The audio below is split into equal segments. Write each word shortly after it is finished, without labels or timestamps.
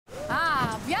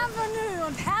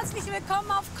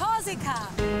willkommen auf Korsika.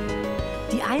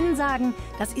 Die einen sagen,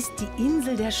 das ist die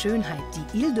Insel der Schönheit,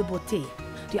 die Île de Beauté.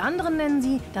 Die anderen nennen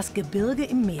sie das Gebirge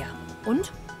im Meer.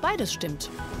 Und beides stimmt.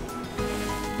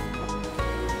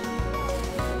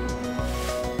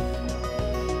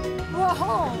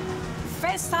 Wow,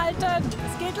 festhalten,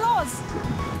 es geht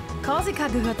los. Korsika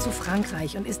gehört zu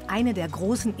Frankreich und ist eine der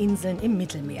großen Inseln im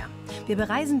Mittelmeer. Wir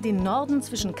bereisen den Norden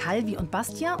zwischen Calvi und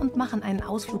Bastia und machen einen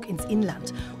Ausflug ins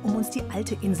Inland, um uns die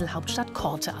alte Inselhauptstadt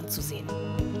Corte anzusehen.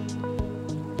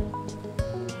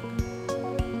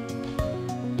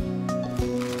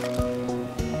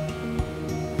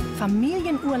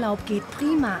 Familienurlaub geht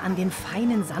prima an den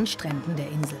feinen Sandstränden der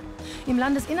Insel. Im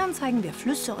Landesinnern zeigen wir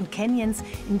Flüsse und Canyons,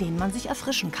 in denen man sich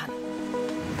erfrischen kann.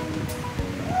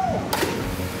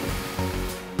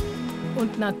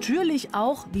 Und natürlich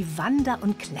auch, wie Wander-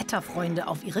 und Kletterfreunde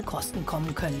auf ihre Kosten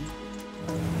kommen können.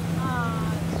 Ah,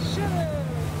 schön.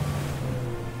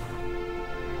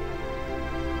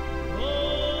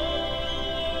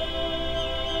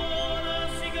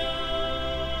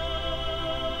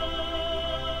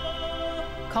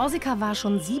 Korsika war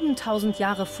schon 7000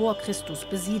 Jahre vor Christus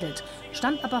besiedelt,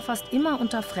 stand aber fast immer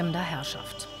unter fremder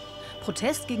Herrschaft.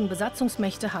 Protest gegen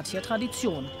Besatzungsmächte hat hier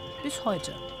Tradition, bis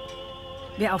heute.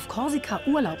 Wer auf Korsika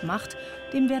Urlaub macht,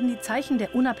 dem werden die Zeichen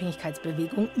der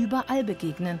Unabhängigkeitsbewegung überall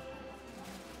begegnen.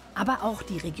 Aber auch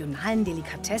die regionalen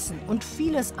Delikatessen und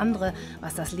vieles andere,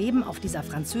 was das Leben auf dieser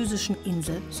französischen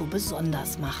Insel so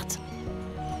besonders macht.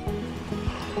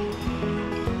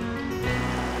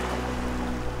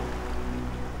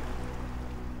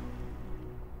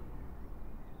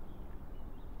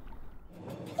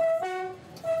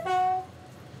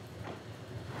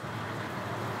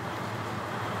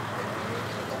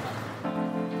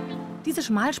 Diese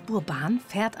Schmalspurbahn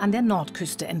fährt an der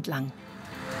Nordküste entlang.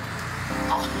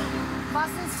 Oh, was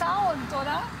ein Sound,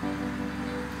 oder?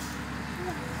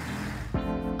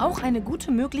 Auch eine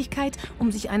gute Möglichkeit,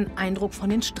 um sich einen Eindruck von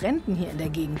den Stränden hier in der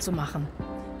Gegend zu machen.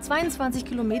 22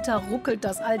 Kilometer ruckelt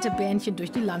das alte Bähnchen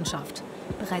durch die Landschaft.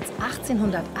 Bereits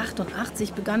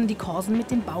 1888 begannen die Korsen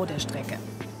mit dem Bau der Strecke.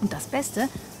 Und das Beste,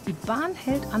 die Bahn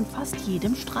hält an fast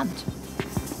jedem Strand.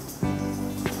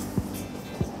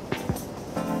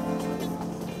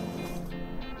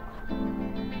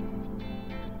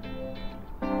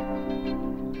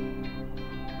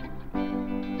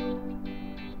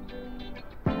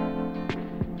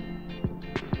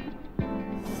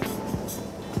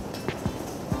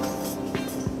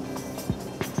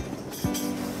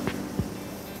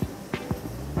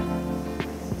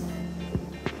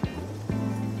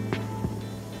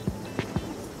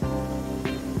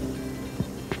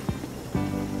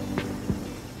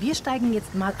 Wir steigen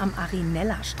jetzt mal am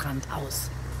Arinella-Strand aus.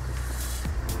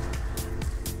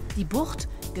 Die Bucht,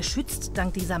 geschützt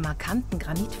dank dieser markanten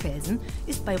Granitfelsen,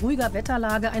 ist bei ruhiger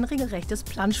Wetterlage ein regelrechtes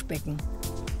Planschbecken.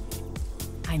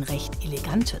 Ein recht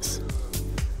elegantes.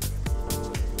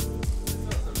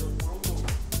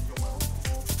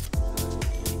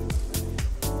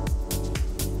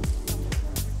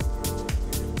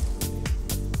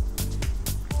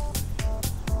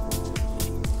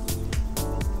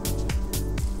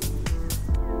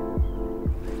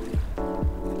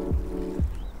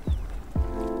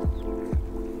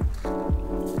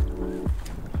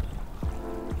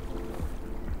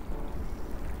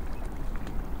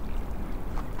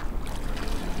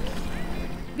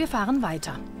 Wir fahren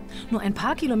weiter. Nur ein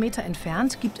paar Kilometer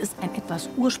entfernt gibt es ein etwas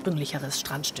ursprünglicheres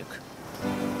Strandstück.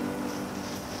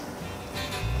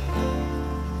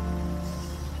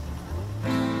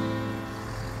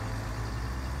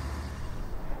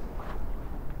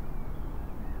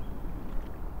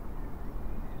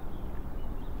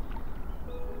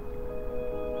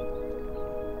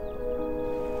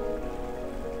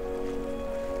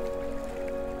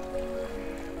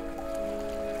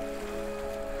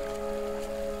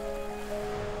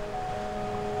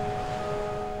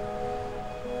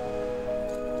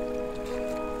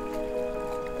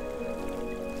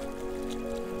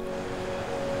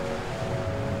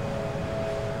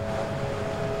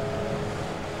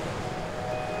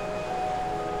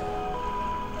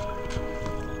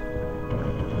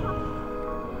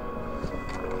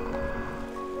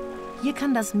 Hier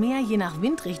kann das Meer je nach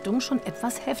Windrichtung schon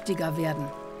etwas heftiger werden.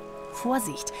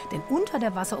 Vorsicht, denn unter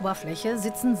der Wasseroberfläche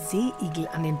sitzen Seeigel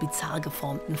an den bizarr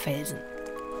geformten Felsen.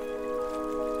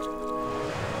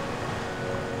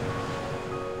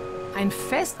 Ein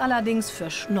Fest allerdings für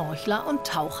Schnorchler und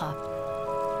Taucher.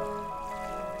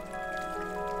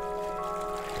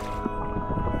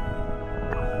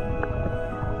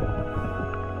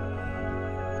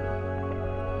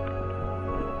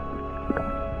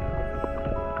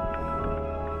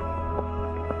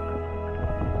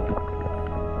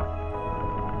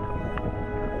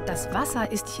 Das Wasser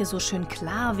ist hier so schön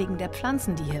klar wegen der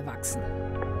Pflanzen, die hier wachsen.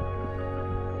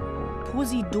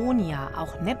 Posidonia,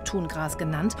 auch Neptungras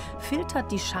genannt, filtert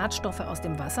die Schadstoffe aus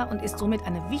dem Wasser und ist somit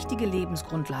eine wichtige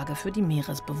Lebensgrundlage für die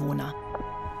Meeresbewohner.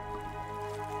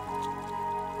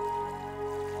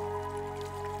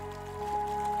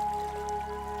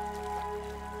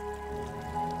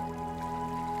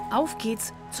 Auf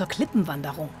geht's zur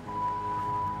Klippenwanderung.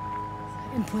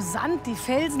 Imposant, die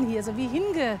Felsen hier, so wie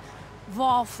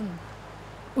hingeworfen.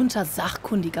 Unter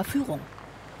sachkundiger Führung.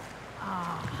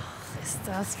 Ach, ist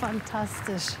das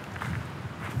fantastisch.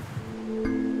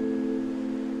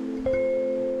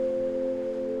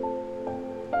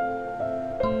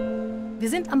 Wir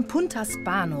sind am Punta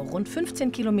Spano, rund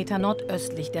 15 Kilometer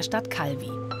nordöstlich der Stadt Calvi.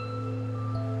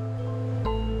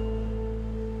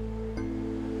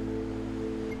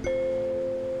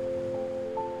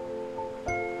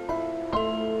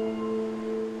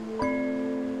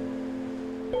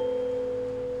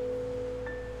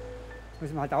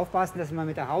 Müssen wir halt aufpassen, dass wir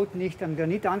mit der Haut nicht am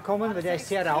Granit ankommen, weil der ist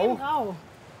sehr rau.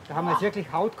 Da haben wir jetzt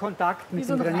wirklich Hautkontakt mit wie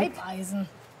so dem ein Granit. Reibeisen.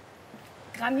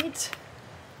 Granit.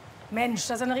 Mensch,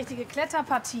 das ist eine richtige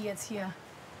Kletterpartie jetzt hier.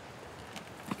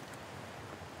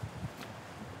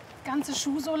 Ganze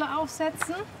Schuhsohle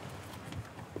aufsetzen.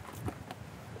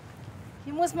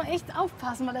 Hier muss man echt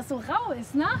aufpassen, weil das so rau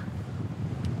ist, ne?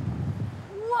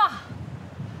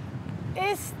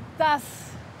 Wow. Ist das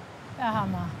der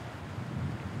Hammer.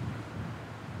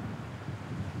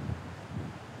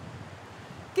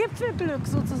 Gipfelglück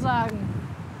sozusagen.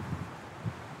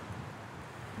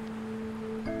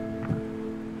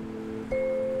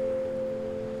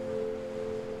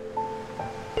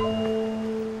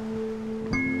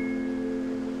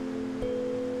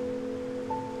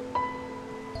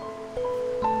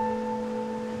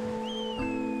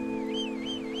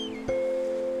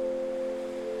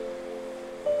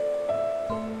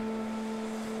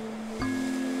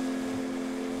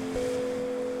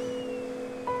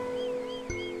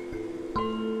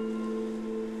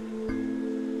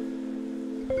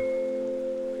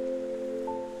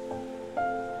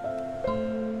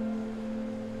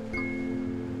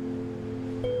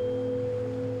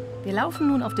 Wir laufen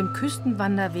nun auf dem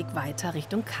Küstenwanderweg weiter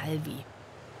Richtung Calvi.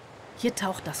 Hier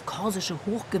taucht das korsische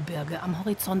Hochgebirge am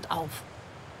Horizont auf.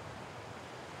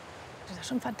 Das ist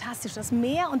schon fantastisch. Das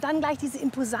Meer und dann gleich diese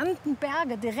imposanten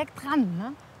Berge direkt dran.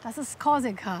 Ne? Das ist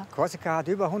Korsika. Korsika hat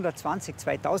über 120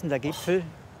 2000er Gipfel,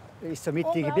 ist somit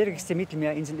die gebirgigste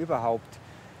Mittelmeerinsel überhaupt.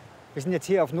 Wir sind jetzt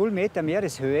hier auf 0 Meter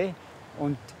Meereshöhe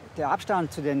und der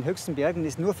Abstand zu den höchsten Bergen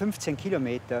ist nur 15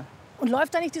 Kilometer. Und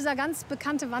läuft da nicht dieser ganz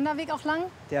bekannte Wanderweg auch lang?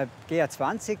 Der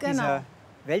GR20, Genau. dieser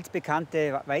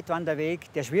weltbekannte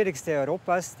Weitwanderweg, der schwierigste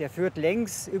Europas, der führt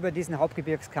längs über diesen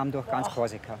Hauptgebirgskamm durch ganz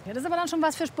Korsika. Ja, das ist aber dann schon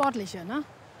was für Sportliche, ne?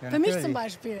 Ja, für mich natürlich. zum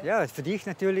Beispiel. Ja, für dich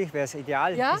natürlich wäre es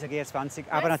ideal, Ja? dieser GR20.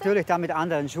 Weißt Aber du? natürlich dann mit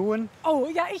anderen Schuhen. Oh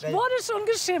ja, ich Weil- wurde schon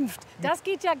geschimpft. Das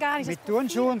geht ja gar nicht. Mit Das Profil-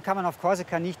 Turnschuhen kann man auf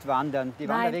Korsika nicht wandern. Die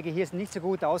Nein. Wanderwege hier sind nicht so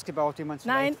gut ausgebaut, wie man es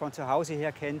Nein. vielleicht von zu Hause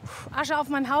her kennt. Asche auf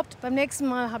mein Haupt. Beim nächsten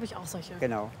Mal habe ich auch solche.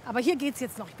 Genau. Aber hier geht's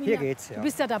jetzt noch. Ich bin Hier ja, geht's, ja. Du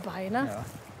bist ja dabei, ne? Ja.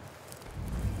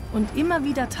 Und immer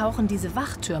wieder tauchen diese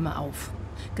Wachtürme auf.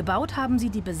 Gebaut haben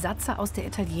sie die Besatzer aus der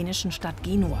italienischen Stadt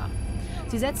Genua.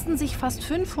 Sie setzten sich fast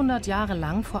 500 Jahre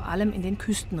lang vor allem in den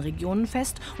Küstenregionen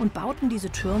fest und bauten diese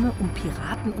Türme, um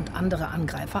Piraten und andere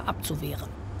Angreifer abzuwehren.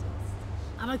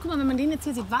 Aber guck mal, wenn man den jetzt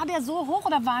hier sieht, war der so hoch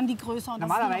oder waren die größer? Und das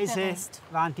ist nur noch Normalerweise der Rest?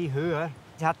 waren die höher.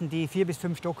 Sie hatten die 4 bis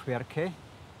 5 Stockwerke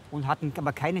und hatten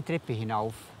aber keine Treppe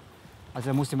hinauf.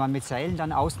 Also da musste man mit Seilen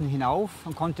dann außen hinauf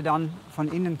und konnte dann von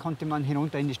innen konnte man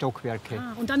hinunter in die Stockwerke.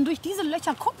 Ah, und dann durch diese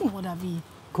Löcher gucken, oder wie?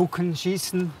 Gucken,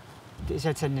 schießen, das ist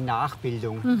jetzt eine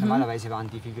Nachbildung. Normalerweise waren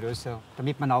die viel größer,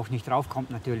 damit man auch nicht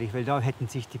draufkommt natürlich, weil da hätten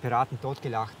sich die Piraten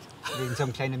totgelacht wegen so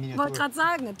einem kleinen Ich wollte Miniatur. gerade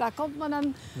sagen, da kommt man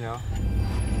dann. Ja.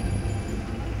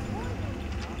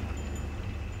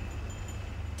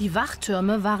 Die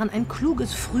Wachtürme waren ein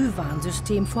kluges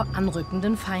Frühwarnsystem vor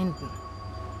anrückenden Feinden.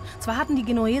 Zwar hatten die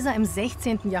Genueser im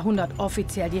 16. Jahrhundert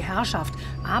offiziell die Herrschaft,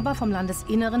 aber vom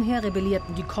Landesinneren her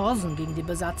rebellierten die Korsen gegen die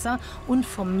Besatzer und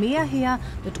vom Meer her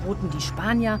bedrohten die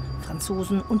Spanier,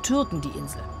 Franzosen und Türken die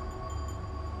Insel.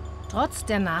 Trotz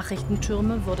der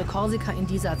Nachrichtentürme wurde Korsika in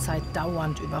dieser Zeit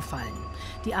dauernd überfallen.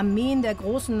 Die Armeen der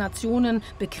großen Nationen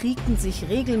bekriegten sich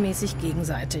regelmäßig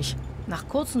gegenseitig. Nach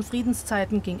kurzen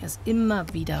Friedenszeiten ging es immer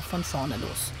wieder von vorne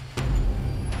los.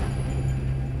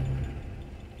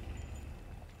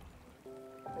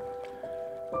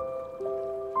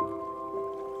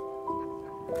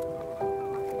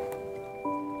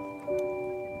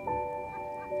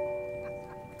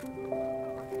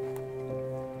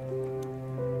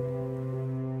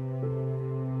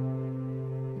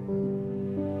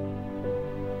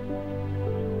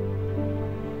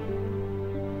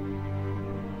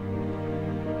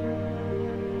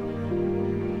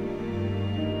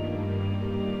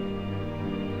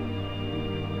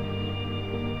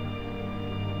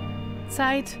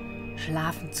 Zeit,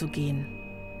 schlafen zu gehen.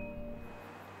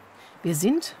 Wir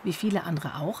sind, wie viele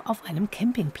andere auch, auf einem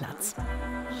Campingplatz.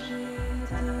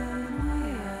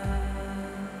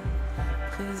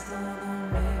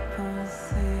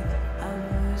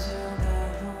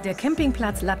 Der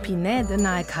Campingplatz La Pinède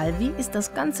nahe Calvi ist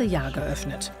das ganze Jahr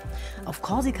geöffnet. Auf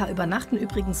Korsika übernachten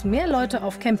übrigens mehr Leute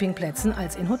auf Campingplätzen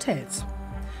als in Hotels.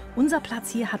 Unser Platz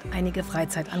hier hat einige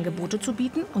Freizeitangebote zu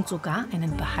bieten und sogar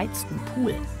einen beheizten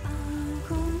Pool.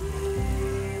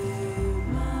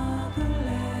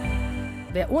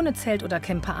 Wer ohne Zelt oder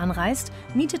Camper anreist,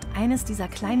 mietet eines dieser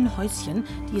kleinen Häuschen,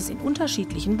 die es in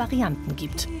unterschiedlichen Varianten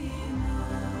gibt.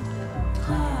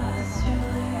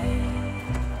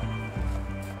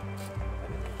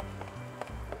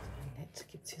 Das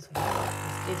geht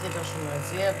hier doch schon mal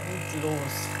sehr gut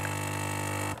los.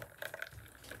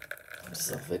 Und es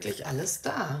ist auch wirklich alles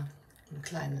da. Ein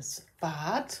kleines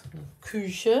Bad, eine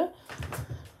Küche.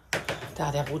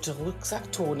 Da der rote Rucksack,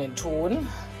 Ton in Ton.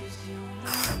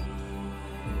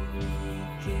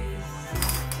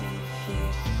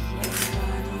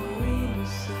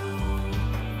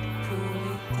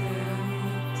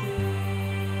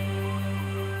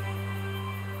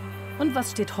 Und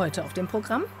was steht heute auf dem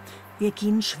Programm? Wir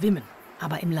gehen schwimmen,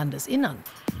 aber im Landesinnern.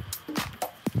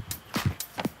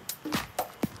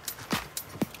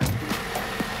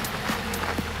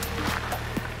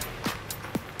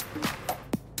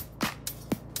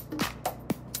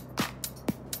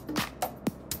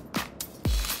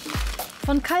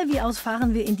 Von Calvi aus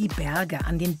fahren wir in die Berge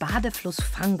an den Badefluss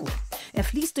Fango. Er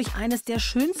fließt durch eines der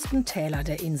schönsten Täler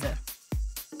der Insel.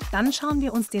 Dann schauen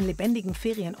wir uns den lebendigen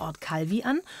Ferienort Calvi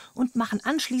an und machen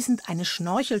anschließend eine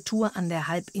Schnorcheltour an der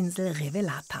Halbinsel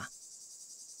Revellata.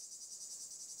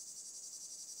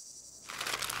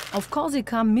 Auf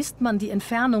Korsika misst man die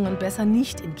Entfernungen besser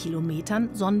nicht in Kilometern,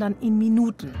 sondern in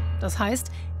Minuten. Das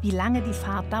heißt, wie lange die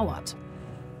Fahrt dauert.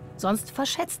 Sonst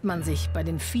verschätzt man sich bei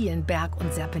den vielen Berg-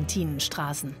 und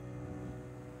Serpentinenstraßen.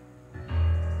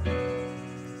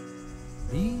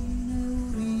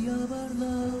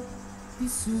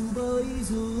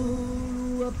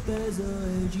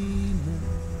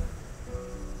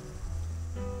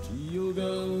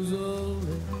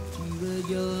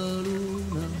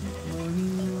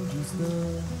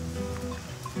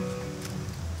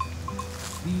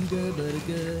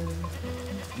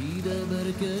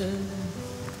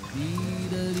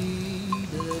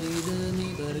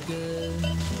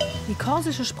 Die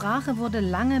korsische Sprache wurde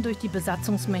lange durch die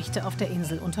Besatzungsmächte auf der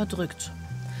Insel unterdrückt.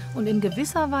 Und in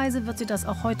gewisser Weise wird sie das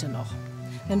auch heute noch.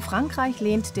 Denn Frankreich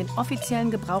lehnt den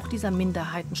offiziellen Gebrauch dieser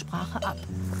Minderheitensprache ab.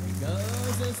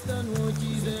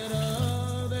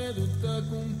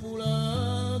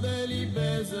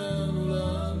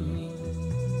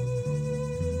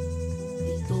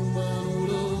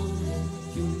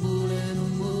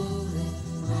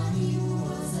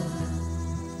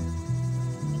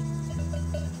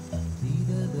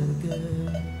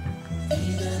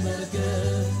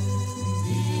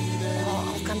 Oh,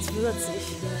 auch ganz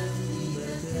würzig.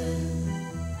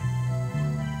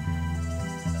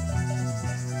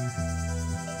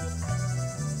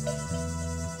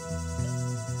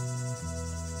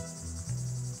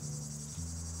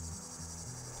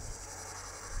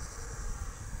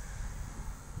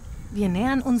 Wir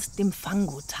nähern uns dem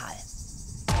Fango-Tal.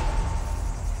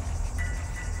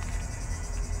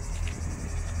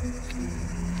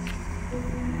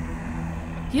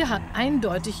 Hier hat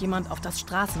eindeutig jemand auf das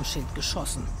Straßenschild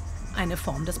geschossen. Eine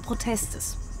Form des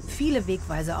Protestes. Viele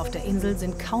Wegweiser auf der Insel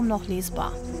sind kaum noch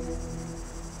lesbar.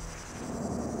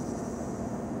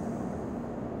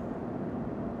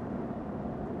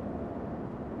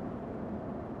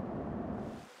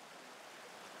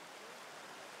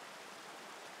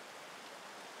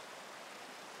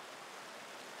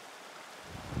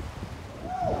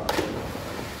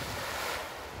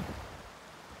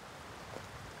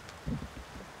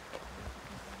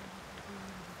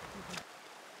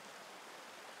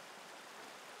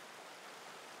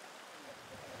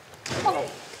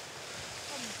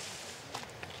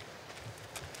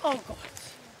 Oh Gott.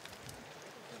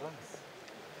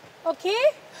 Okay?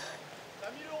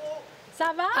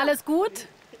 Ça va? Alles gut?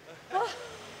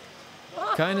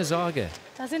 Keine Sorge.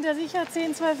 Das sind ja sicher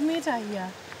 10, 12 Meter hier.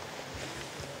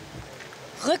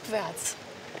 Rückwärts.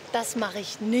 Das mache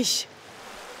ich nicht.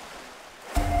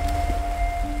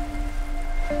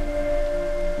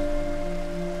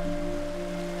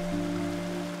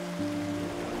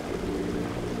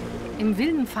 Im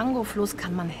wilden Fango-Fluss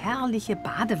kann man herrliche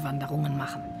Badewanderungen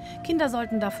machen. Kinder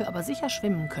sollten dafür aber sicher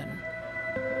schwimmen können.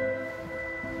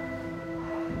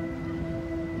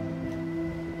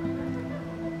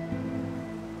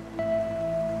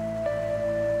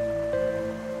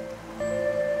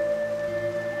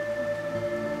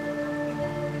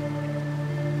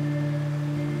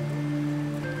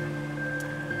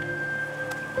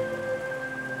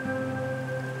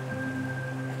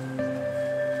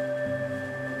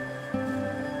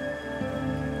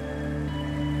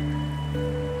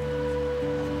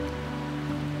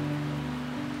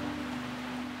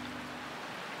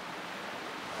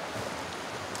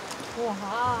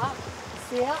 Oha,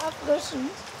 sehr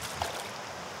erfrischend.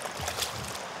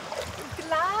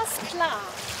 Glasklar.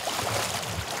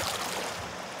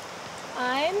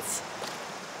 1,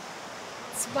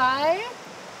 2.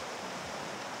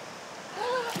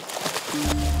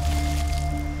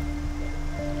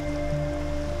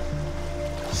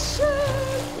 Schön.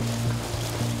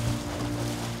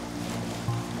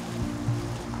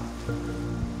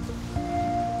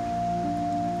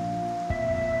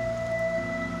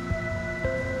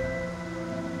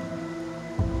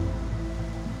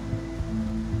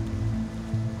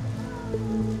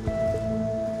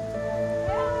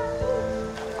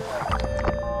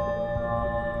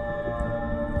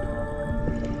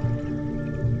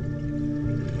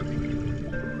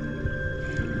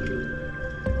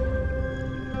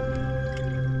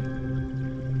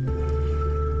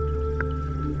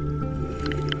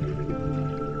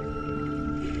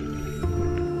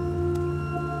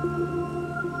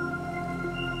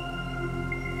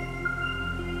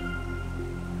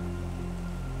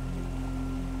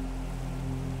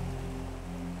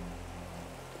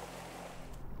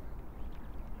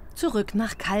 Zurück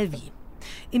nach Calvi.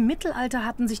 Im Mittelalter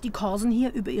hatten sich die Korsen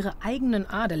hier über ihre eigenen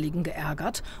Adeligen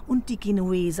geärgert und die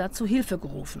Genueser zu Hilfe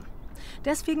gerufen.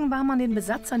 Deswegen war man den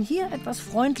Besatzern hier etwas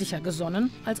freundlicher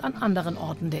gesonnen als an anderen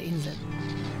Orten der Insel.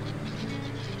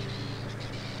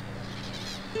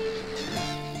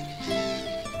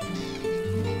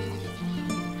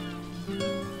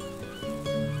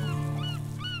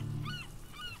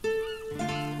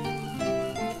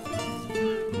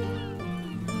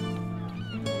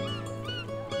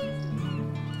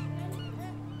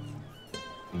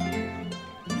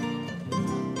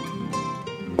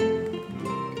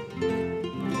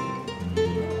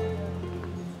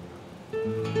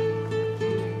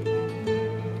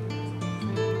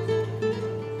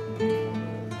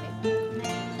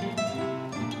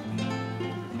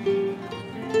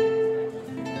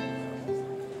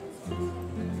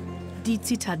 Die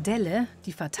Zitadelle,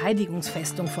 die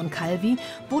Verteidigungsfestung von Calvi,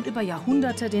 bot über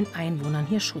Jahrhunderte den Einwohnern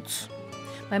hier Schutz.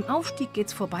 Beim Aufstieg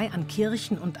geht's vorbei an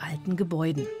Kirchen und alten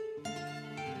Gebäuden.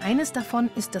 Eines davon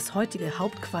ist das heutige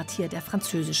Hauptquartier der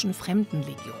französischen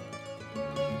Fremdenlegion.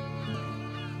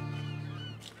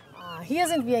 Hier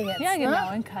sind wir jetzt. Ja, genau,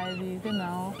 ne? in Calvi,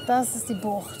 genau. Das ist die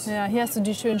Bucht. Ja, hier hast du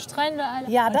die schönen Strände.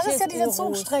 Ja, Und das hier ist ja diese Île-Rousse.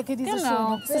 Zugstrecke, diese Genau.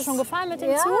 schöne. Bist du schon gefahren mit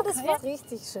dem ja, Zug? das war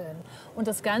richtig schön. Und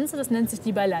das Ganze, das nennt sich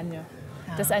die Balagne.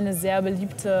 Das ist eine sehr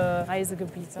beliebte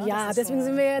Reisegebiet. Ne? Ja, Das ist deswegen so.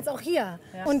 sind wir jetzt auch hier. Ja,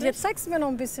 Und stimmt. jetzt zeigst du mir noch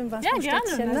ein bisschen was Ja, vom gerne,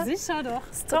 Städtchen, na ne? sicher doch.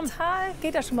 Total,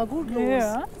 geht ja schon mal gut los.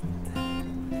 Ja.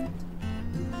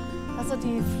 Also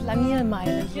die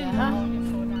Flaniermeile hier. Genau. Ne?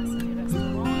 Hier vorne hast du die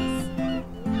Restaurants.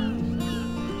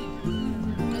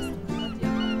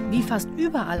 Wie fast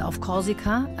überall auf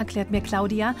Korsika, erklärt mir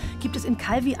Claudia, gibt es in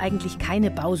Calvi eigentlich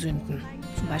keine Bausünden.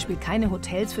 Zum Beispiel keine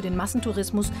Hotels für den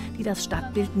Massentourismus, die das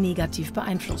Stadtbild negativ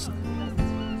beeinflussen.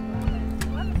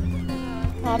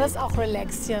 Oh, das ist auch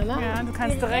relaxed hier, ne? Ja, du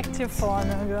kannst direkt hier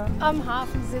vorne. Ja. Am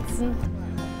Hafen sitzen.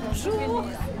 Bonjour.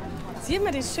 Sie haben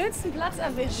mir den schönsten Platz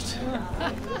erwischt.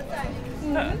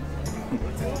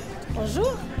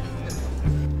 Bonjour.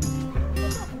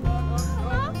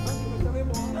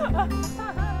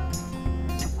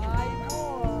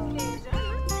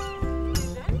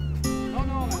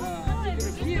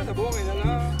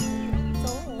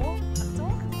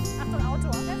 Achtung, Auto.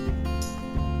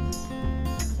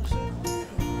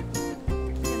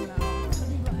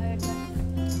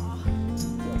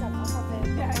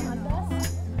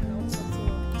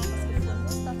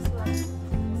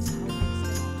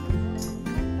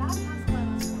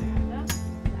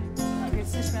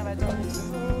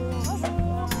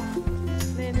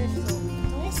 Nee, nicht so.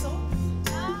 Nicht so?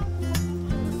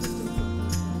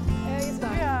 Jetzt da.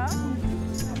 Ja.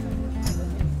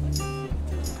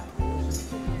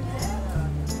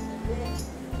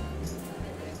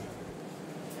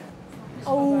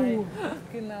 Oh,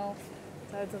 Genau.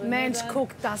 Da drin Mensch, dann. guck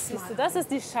das Siehst du, mal. das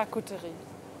ist die Charcuterie.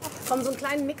 Komm, so einen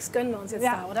kleinen Mix gönnen wir uns jetzt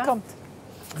da, oder? kommt.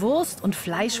 Wurst- und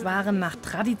Fleischwaren nach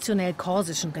traditionell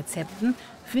korsischen Rezepten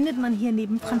findet man hier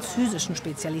neben französischen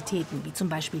Spezialitäten, wie zum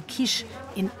Beispiel Quiche,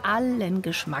 in allen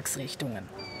Geschmacksrichtungen.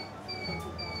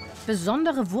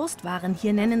 Besondere Wurstwaren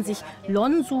hier nennen sich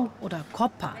Lonsu oder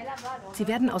Coppa. Sie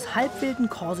werden aus halbwilden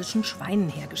korsischen Schweinen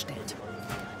hergestellt.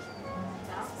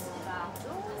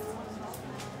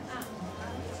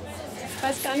 Ich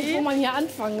weiß gar nicht, wo man hier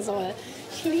anfangen soll.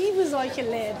 Ich liebe solche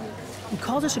Läden. Die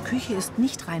korsische Küche ist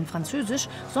nicht rein französisch,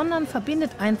 sondern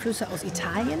verbindet Einflüsse aus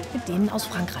Italien mit denen aus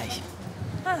Frankreich.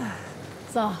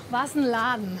 So, was ein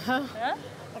Laden. Hä?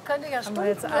 Da könnte ja wir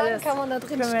jetzt stundenlang alles. kann man da drin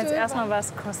Können wir jetzt stöbern. erstmal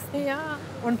was kosten Ja.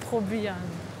 und probieren.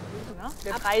 Ne?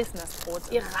 Wir reißen das Brot.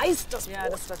 Ihr reißt das Brot. Ja,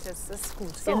 das wird jetzt, das ist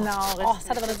gut. So. Genau, richtig. Oh, es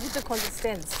hat aber eine gute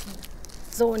Konsistenz.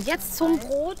 So, und jetzt zum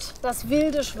Brot das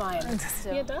wilde Schwein.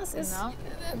 Hier, das ist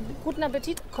guten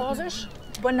Appetit, korsisch.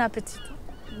 Bon Appetit.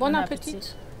 Bon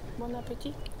Appetit. Bon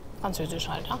Appetit. Französisch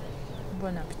halt, ja.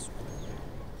 Bon Appetit.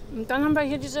 Und dann haben wir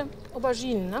hier diese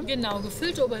Auberginen, ne? Genau,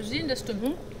 gefüllte Auberginen, das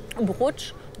stimmt.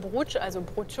 Brutsch, also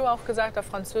Brutschot auch gesagt auf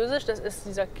Französisch, das ist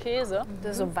dieser Käse,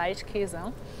 das ist so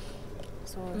Weichkäse.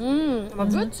 So.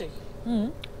 Aber würzig.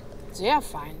 Sehr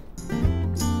fein.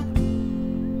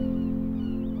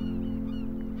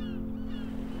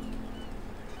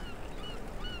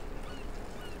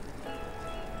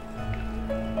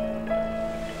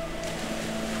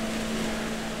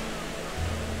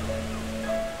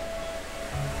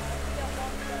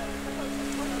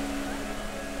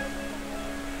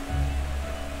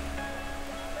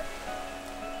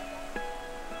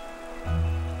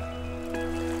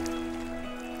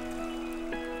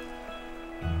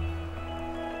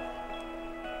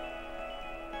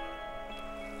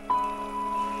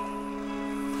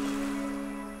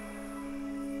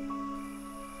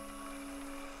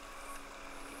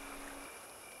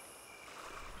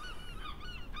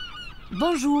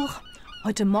 Bonjour!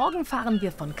 Heute Morgen fahren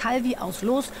wir von Calvi aus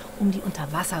los, um die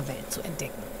Unterwasserwelt zu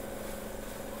entdecken.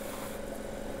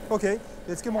 Okay,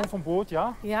 jetzt gehen wir vom Boot,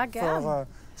 ja? Ja, gern. Für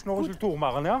Schnorcheltour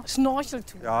machen, ja?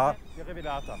 Schnorcheltour. Ja, die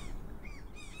Revellata.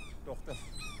 Doch,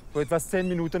 so etwas 10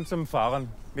 Minuten zum Fahren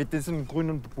mit diesem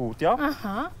grünen Boot, ja?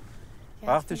 Aha.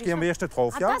 Warte, ich gehe am ersten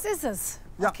drauf, ja? Das ist es.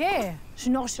 Ja. Okay,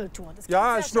 Schnorcheltour. Das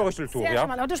Ja, klingt sehr Schnorcheltour, sehr ja.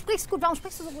 schmal. Aber du sprichst gut. Warum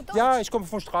sprichst du so gut Deutsch? Ja, ich komme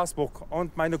von Straßburg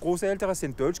und meine Großeltern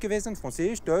sind Deutsch gewesen,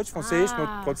 Französisch, Deutsch, Französisch. Und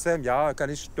trotzdem, ja,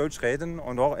 kann ich Deutsch reden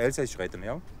und auch Elsässisch reden,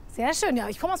 ja? Sehr schön, ja.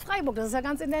 Ich komme aus Freiburg, das ist ja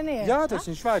ganz in der Nähe. Ja, das ist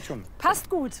in Schweiz schon. Passt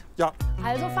gut. Ja.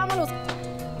 Also fahren wir los.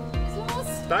 Los.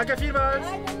 Danke vielmals.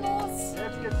 Rein los.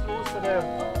 Jetzt geht's los für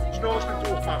die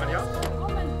Schnorcheltour fahren, ja?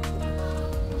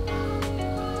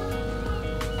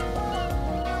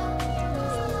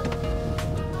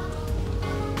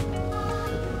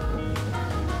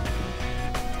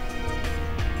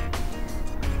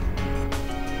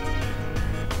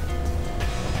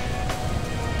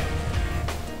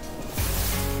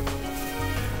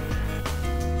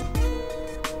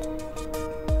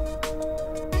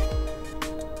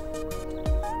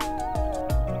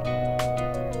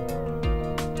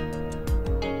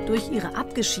 Durch ihre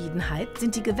Abgeschiedenheit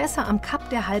sind die Gewässer am Kap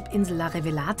der Halbinsel La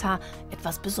Revellata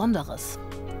etwas Besonderes.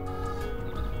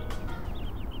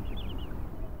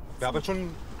 Wir haben schon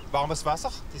warmes Wasser.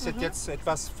 Das sind jetzt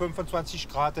etwas 25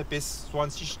 Grad bis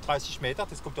 20, 30 Meter.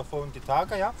 Das kommt davon die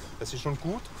Tage, ja. Das ist schon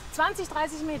gut. 20,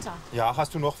 30 Meter. Ja,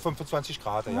 hast du noch 25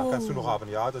 Grad, ja, kannst du noch haben.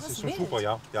 Ja, das ist schon wild. super,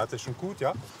 ja. Ja, das ist schon gut,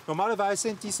 ja. Normalerweise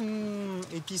in diesen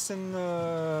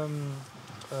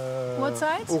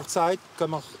Uhrzeit kann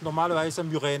man normalerweise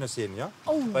Muräne sehen, ja.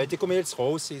 Oh. Weil die kommen jetzt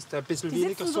raus, ist ein bisschen Die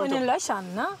weniger sitzen so in den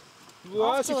Löchern, ne? Ja,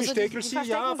 Oft sie so, verstecken die sich, verstecken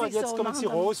ja, aber sich jetzt so, kommen sie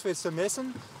machen raus für zu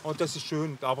messen und das ist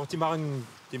schön. Aber die machen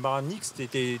nichts, die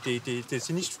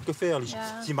sind nicht gefährlich.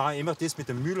 Ja. Sie machen immer das mit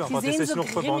dem Müll, aber das sehen ist so noch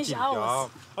grimmig verwandt. aus. Ja,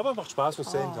 aber macht Spaß,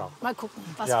 was sehen, ja. Mal gucken,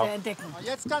 was Ja. wir entdecken.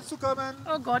 Jetzt kannst du kommen.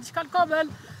 Oh Gott, ich kann kommen.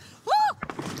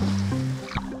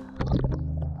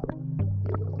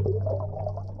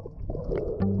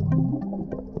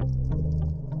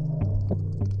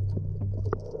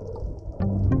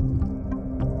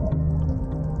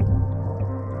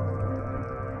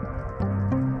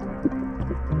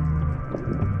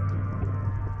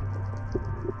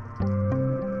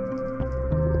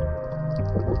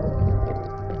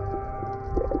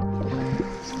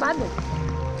 Spannend.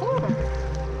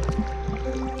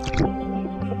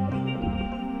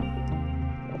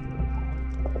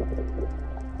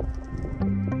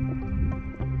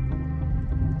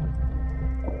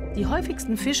 Die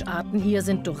häufigsten Fischarten hier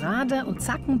sind Dorade und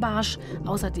Zackenbarsch,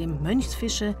 außerdem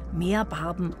Mönchsfische,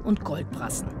 Meerbarben und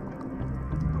Goldbrassen.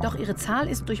 Doch ihre Zahl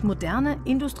ist durch moderne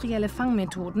industrielle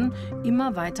Fangmethoden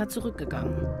immer weiter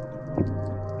zurückgegangen.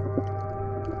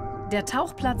 Der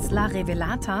Tauchplatz La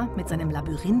Revellata mit seinem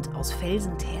Labyrinth aus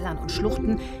Felsen, Tälern und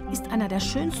Schluchten ist einer der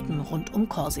schönsten rund um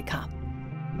Korsika.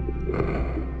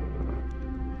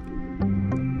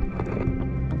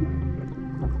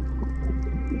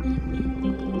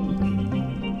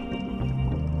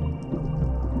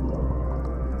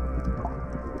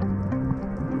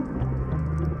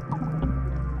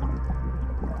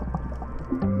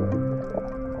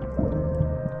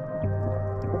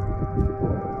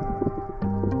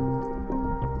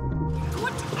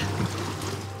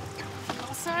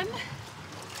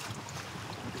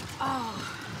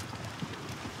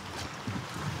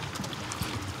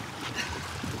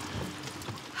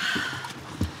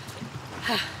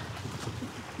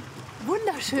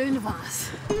 wunderschön war's.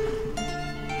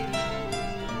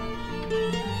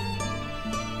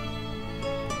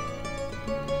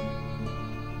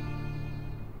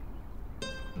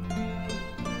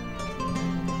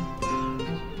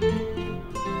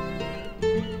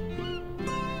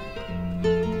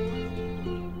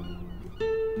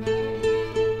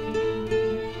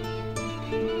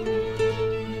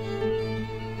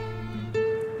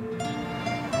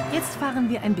 Jetzt fahren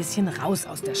wir ein bisschen raus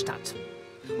aus der Stadt.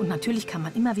 Und natürlich kann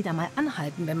man immer wieder mal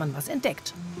anhalten, wenn man was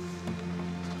entdeckt.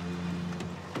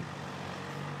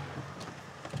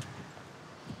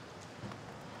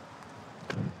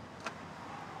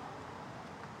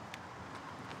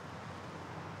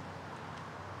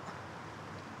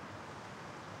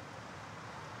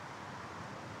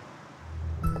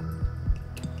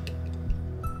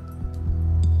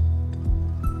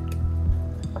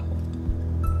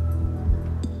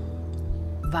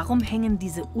 Warum hängen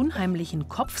diese unheimlichen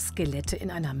Kopfskelette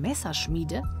in einer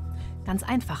Messerschmiede? Ganz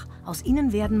einfach, aus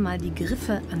ihnen werden mal die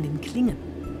Griffe an den Klingen.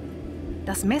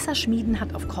 Das Messerschmieden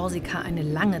hat auf Korsika eine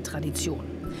lange Tradition.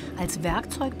 Als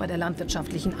Werkzeug bei der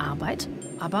landwirtschaftlichen Arbeit,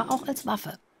 aber auch als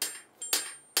Waffe.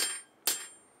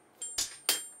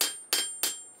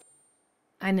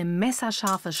 Eine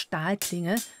messerscharfe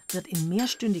Stahlklinge wird in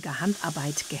mehrstündiger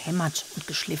Handarbeit gehämmert und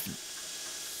geschliffen.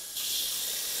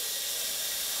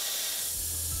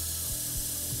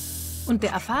 Und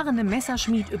der erfahrene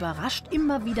Messerschmied überrascht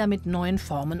immer wieder mit neuen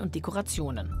Formen und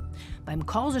Dekorationen. Beim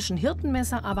korsischen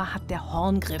Hirtenmesser aber hat der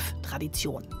Horngriff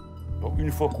Tradition.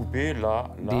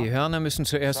 Die Hörner müssen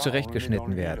zuerst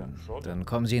zurechtgeschnitten werden. Dann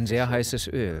kommen sie in sehr heißes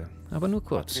Öl, aber nur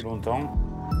kurz.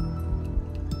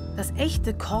 Das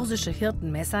echte korsische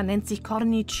Hirtenmesser nennt sich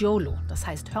corniciolo, das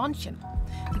heißt Hörnchen.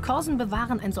 Die Korsen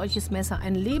bewahren ein solches Messer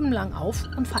ein Leben lang auf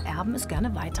und vererben es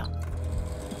gerne weiter.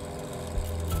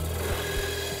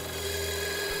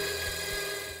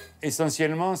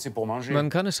 Man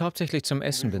kann es hauptsächlich zum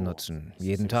Essen benutzen,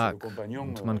 jeden Tag.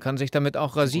 Und man kann sich damit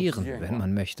auch rasieren, wenn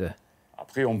man möchte.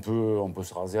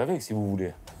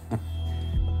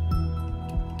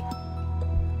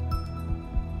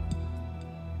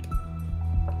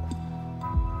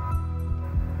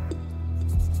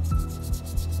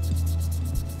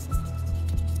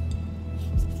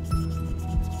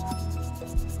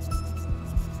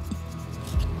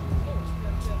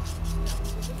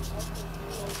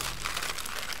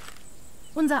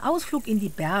 Unser Ausflug in die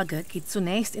Berge geht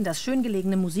zunächst in das schön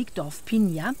gelegene Musikdorf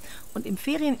Pigna und im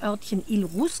Ferienörtchen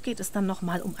L'Île-Rousse geht es dann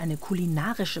nochmal um eine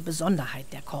kulinarische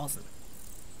Besonderheit der Korsen.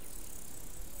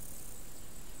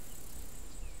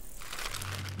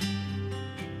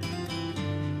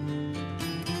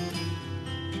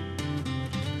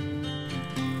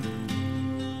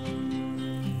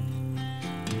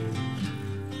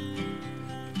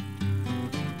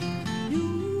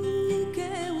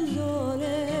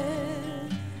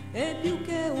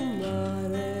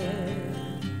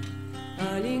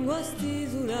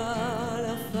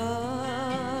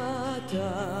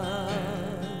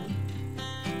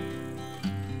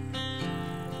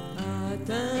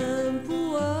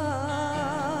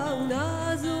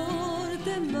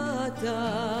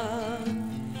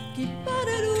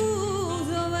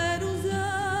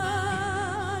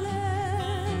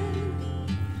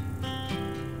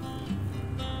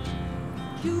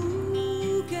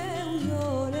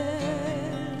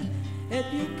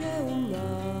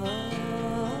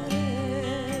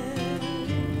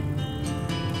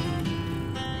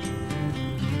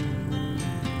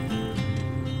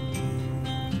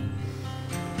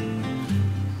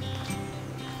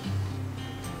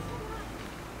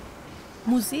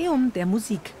 Museum der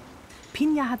Musik.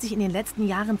 Pigna hat sich in den letzten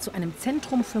Jahren zu einem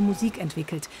Zentrum für Musik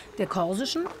entwickelt, der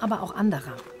korsischen, aber auch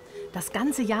anderer. Das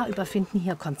ganze Jahr über finden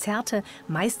hier Konzerte,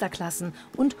 Meisterklassen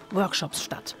und Workshops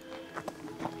statt.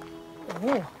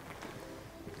 Oh.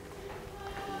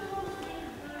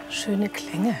 Schöne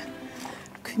Klänge.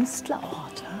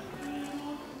 Künstlerort.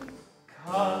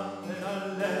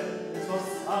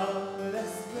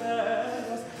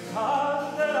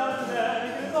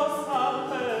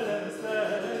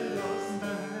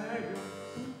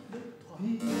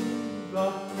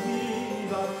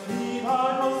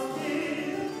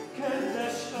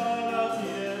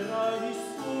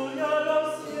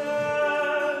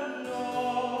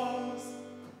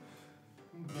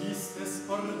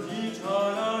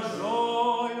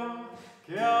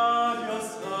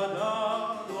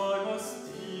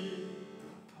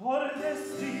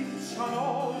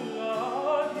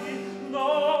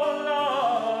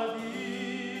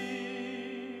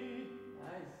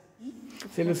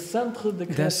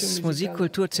 Das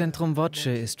Musikkulturzentrum Voce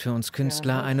ist für uns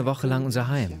Künstler eine Woche lang unser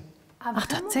Heim. Ach,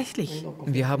 tatsächlich?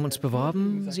 Wir haben uns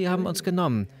beworben, sie haben uns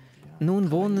genommen.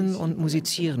 Nun wohnen und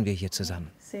musizieren wir hier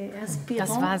zusammen. Das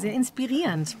war sehr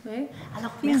inspirierend.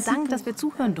 Vielen Dank, dass wir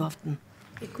zuhören durften.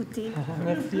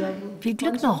 Viel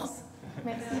Glück noch.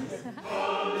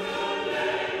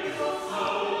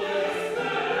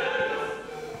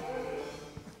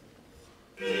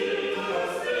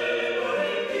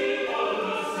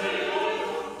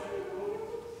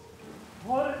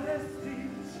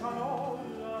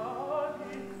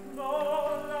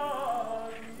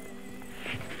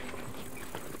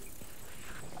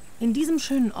 In diesem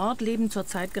schönen Ort leben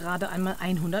zurzeit gerade einmal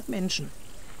 100 Menschen.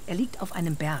 Er liegt auf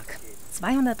einem Berg,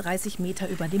 230 Meter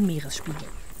über dem Meeresspiegel.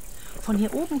 Von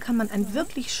hier oben kann man ein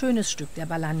wirklich schönes Stück der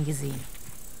Balagne sehen.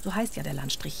 So heißt ja der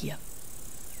Landstrich hier.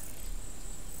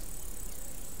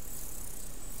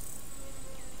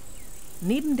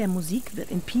 Neben der Musik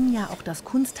wird in Pigna auch das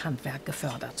Kunsthandwerk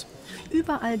gefördert.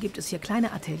 Überall gibt es hier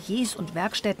kleine Ateliers und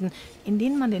Werkstätten, in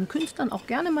denen man den Künstlern auch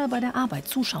gerne mal bei der Arbeit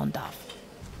zuschauen darf.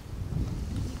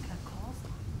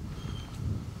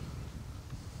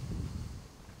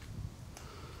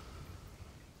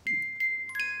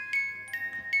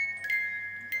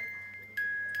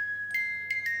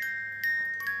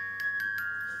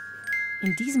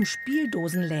 In diesem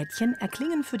Spieldosenlädchen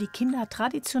erklingen für die Kinder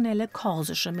traditionelle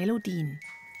korsische Melodien.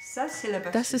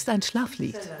 Das ist ein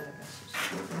Schlaflied.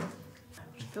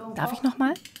 Darf ich noch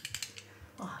mal?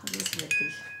 Oh, das ist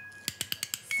wirklich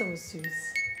so süß.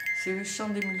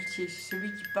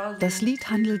 Das Lied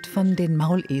handelt von den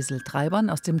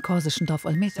Mauleseltreibern aus dem korsischen Dorf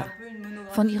Olmeta,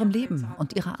 von ihrem Leben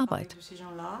und ihrer Arbeit.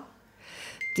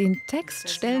 Den Text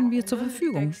stellen wir zur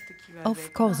Verfügung,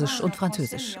 auf Korsisch und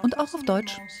Französisch und auch auf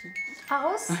Deutsch.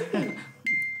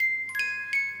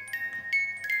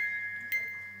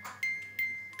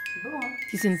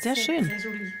 Die sind sehr schön.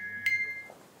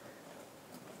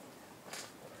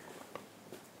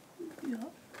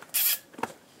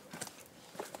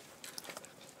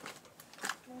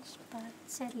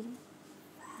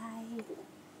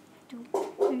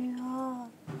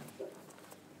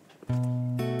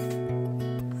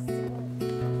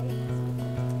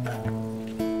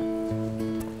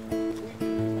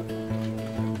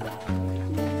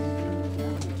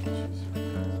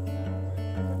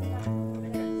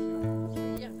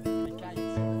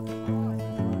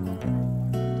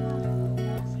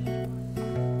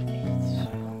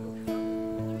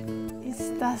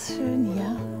 Das ist schön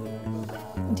hier.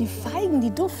 Und die Feigen,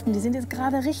 die duften, die sind jetzt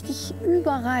gerade richtig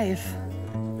überreif.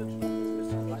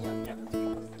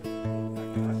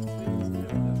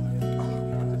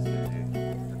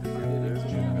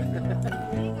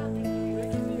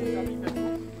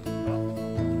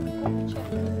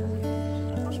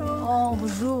 Oh,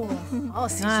 bonjour. Oh,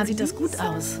 sieht das gut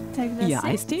aus. Ihr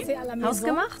Eistee?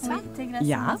 Hausgemacht?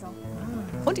 Ja.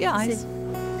 Und Ihr Eis?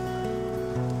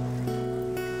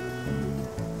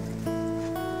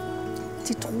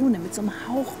 Zitrone mit so einem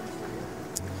Hauch,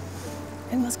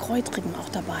 irgendwas Kräutrigem auch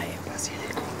dabei.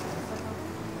 Basilikum.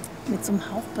 Mit so einem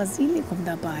Hauch Basilikum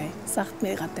dabei, sagt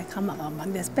mir gerade der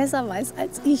Kameramann, der es besser weiß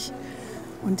als ich.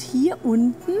 Und hier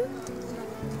unten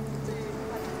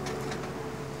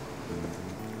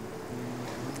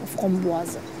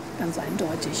Framboise, ganz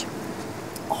eindeutig.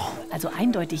 Oh, also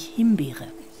eindeutig Himbeere.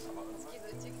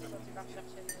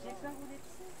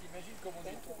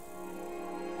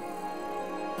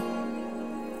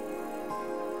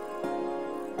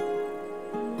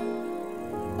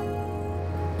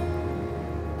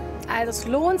 Also es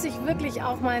lohnt sich wirklich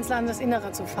auch mal ins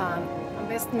Landesinnere zu fahren. Am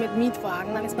besten mit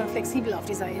Mietwagen, dann ist man flexibel auf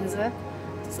dieser Insel.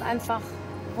 Es ist einfach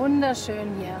wunderschön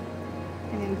hier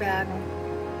in den Bergen.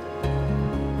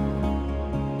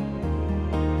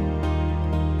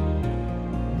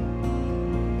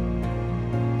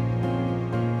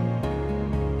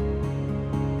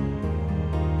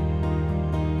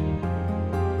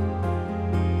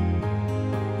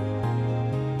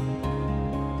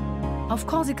 Auf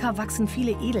Korsika wachsen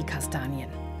viele Edelkastanien.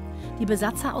 Die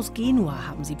Besatzer aus Genua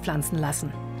haben sie pflanzen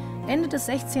lassen. Ende des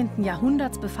 16.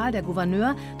 Jahrhunderts befahl der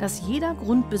Gouverneur, dass jeder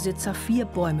Grundbesitzer 4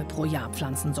 Bäume pro Jahr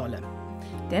pflanzen solle.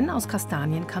 Denn aus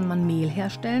Kastanien kann man Mehl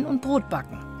herstellen und Brot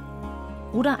backen.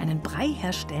 Oder einen Brei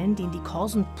herstellen, den die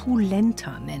Korsen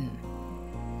Polenta nennen.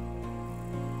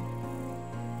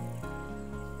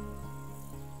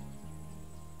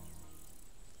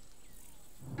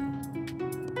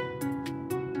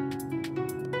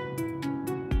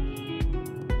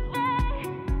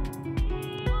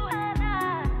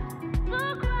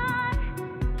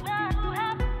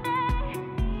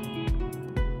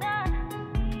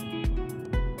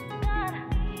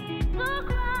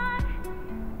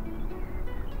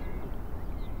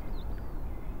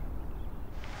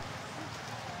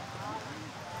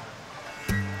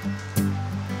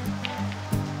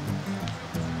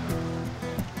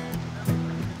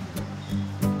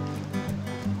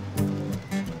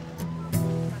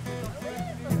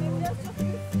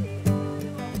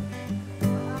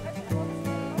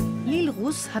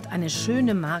 L'Île-Rousse hat eine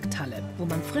schöne Markthalle, wo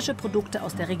man frische Produkte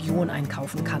aus der Region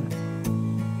einkaufen kann.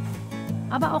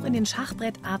 Aber auch in den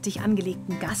schachbrettartig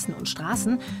angelegten Gassen und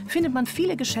Straßen findet man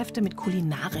viele Geschäfte mit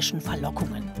kulinarischen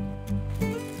Verlockungen.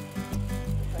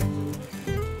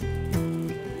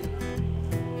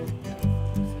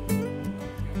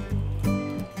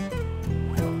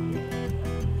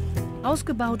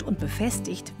 Ausgebaut und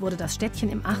befestigt wurde das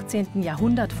Städtchen im 18.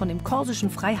 Jahrhundert von dem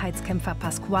korsischen Freiheitskämpfer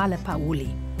Pasquale Paoli.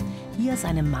 Hier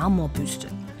seine Marmorbüste.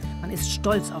 Man ist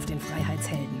stolz auf den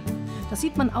Freiheitshelden. Das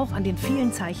sieht man auch an den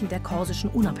vielen Zeichen der korsischen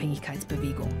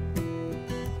Unabhängigkeitsbewegung.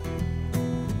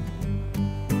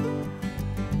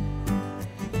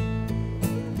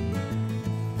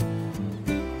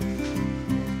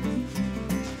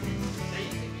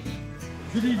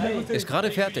 Ist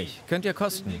gerade fertig. Könnt ihr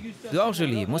kosten. Du auch,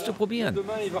 Julie. Musst du probieren.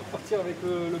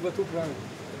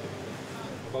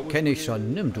 Kenn ich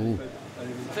schon. Nimm du.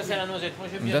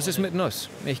 Das ist mit Nuss.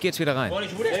 Ich geh jetzt wieder rein.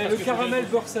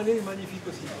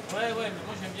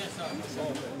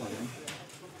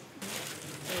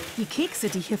 Die Kekse,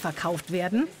 die hier verkauft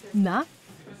werden, na,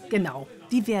 genau,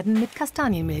 die werden mit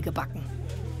Kastanienmehl gebacken.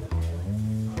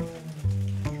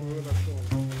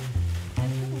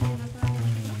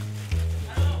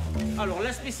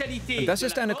 Das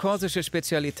ist eine korsische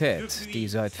Spezialität, die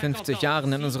seit 50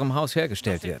 Jahren in unserem Haus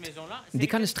hergestellt wird. Die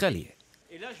Canestrelli.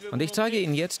 Und ich zeige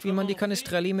Ihnen jetzt, wie man die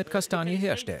Canestrelli mit Kastanie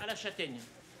herstellt.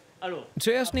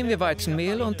 Zuerst nehmen wir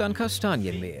Weizenmehl und dann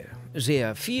Kastanienmehl.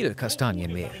 Sehr viel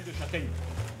Kastanienmehl.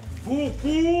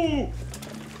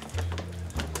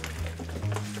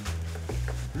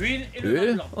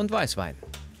 Öl und Weißwein.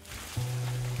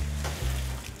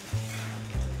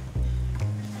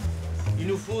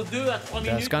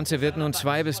 Das Ganze wird nun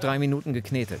 2 bis 3 Minuten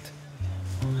geknetet.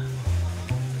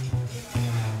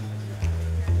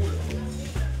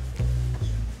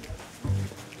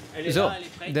 So,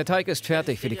 der Teig ist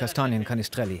fertig für die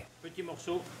Kastanien-Canestrelli.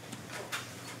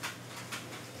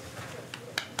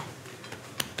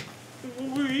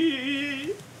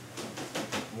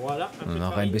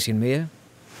 Noch ein bisschen Mehl.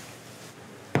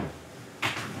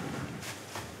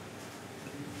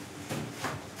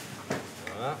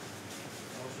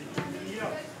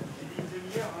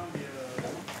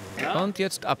 Und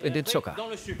jetzt ab in den Zucker.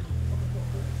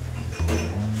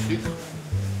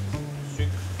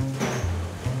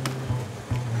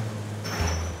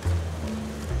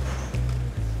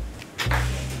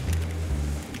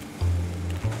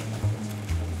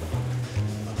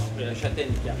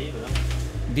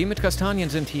 Die mit Kastanien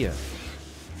sind hier.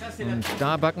 Und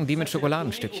da backen die mit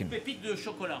Schokoladenstückchen.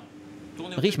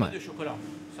 Riech mal.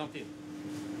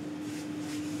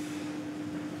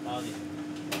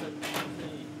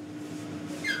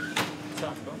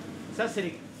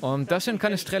 Und das sind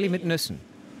Canestrelli mit Nüssen.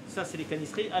 Sehr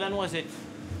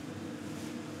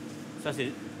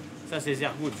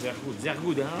gut, sehr gut.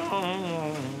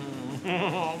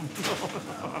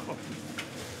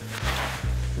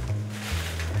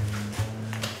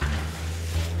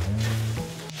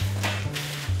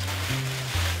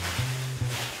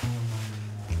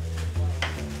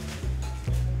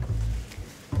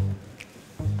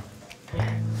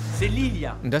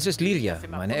 Das ist Lilia,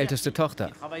 meine älteste Tochter.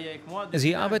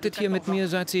 Sie arbeitet hier mit mir,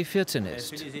 seit sie 14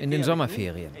 ist, in den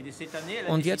Sommerferien.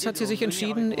 Und jetzt hat sie sich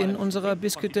entschieden, in unserer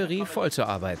Biskuiterie voll zu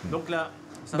arbeiten.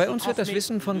 Bei uns wird das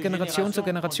Wissen von Generation zu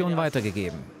Generation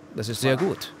weitergegeben. Das ist sehr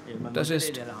gut. Das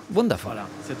ist wundervoll.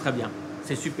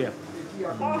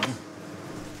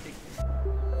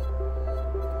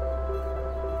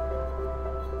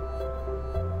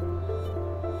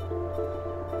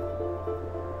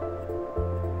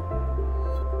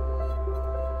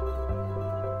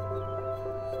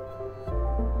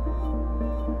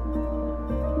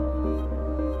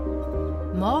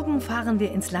 Morgen fahren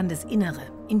wir ins Landesinnere,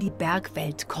 in die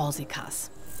Bergwelt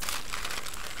Korsikas.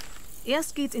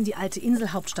 Erst geht's in die alte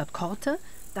Inselhauptstadt Corte,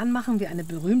 dann machen wir eine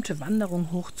berühmte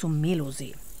Wanderung hoch zum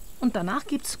Melosee. Und danach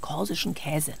gibt's korsischen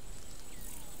Käse.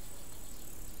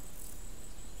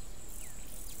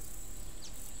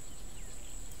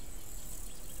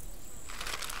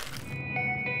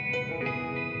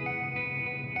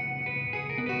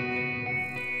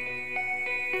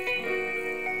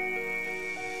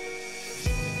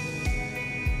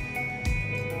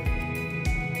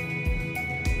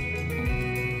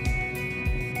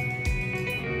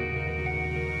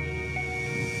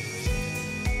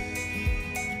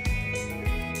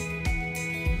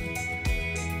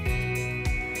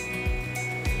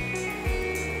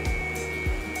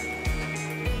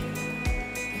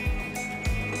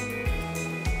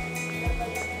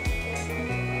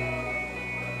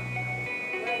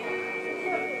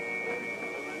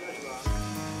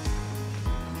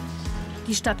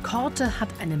 Die Stadt Corte hat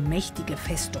eine mächtige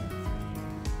Festung.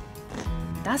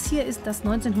 Das hier ist das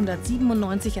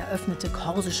 1997 eröffnete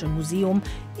Korsische Museum,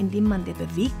 in dem man der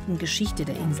bewegten Geschichte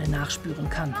der Insel nachspüren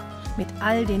kann. Mit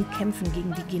all den Kämpfen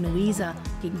gegen die Genueser,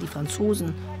 gegen die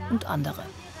Franzosen und andere.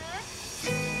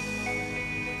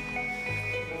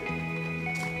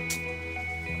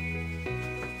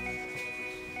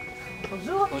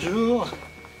 Bonjour. Bonjour.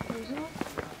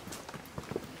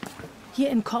 Hier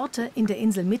in Corte, in der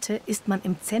Inselmitte, ist man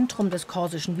im Zentrum des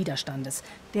korsischen Widerstandes,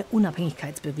 der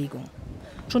Unabhängigkeitsbewegung.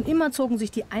 Schon immer zogen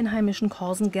sich die einheimischen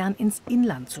Korsen gern ins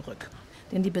Inland zurück.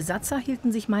 Denn die Besatzer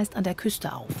hielten sich meist an der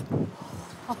Küste auf.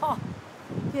 Oh,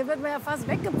 hier wird man ja fast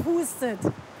weggepustet.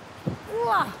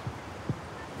 Uah.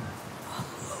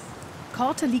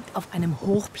 Corte liegt auf einem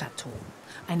Hochplateau.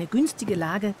 Eine günstige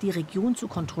Lage, die Region zu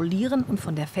kontrollieren und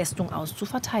von der Festung aus zu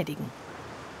verteidigen.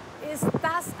 Ist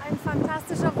das ein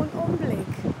fantastischer Rundumblick.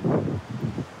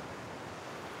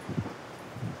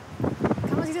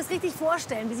 Kann man sich das richtig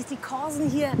vorstellen, wie sich die Korsen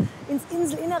hier ins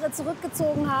Inselinnere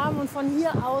zurückgezogen haben und von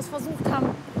hier aus versucht haben,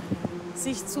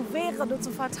 sich zu wehren und zu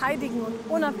verteidigen und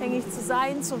unabhängig zu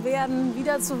sein, zu werden,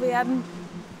 wieder zu werden.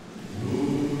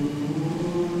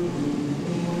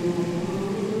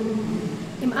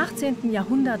 Im 18.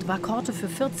 Jahrhundert war Corte für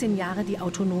 14 Jahre die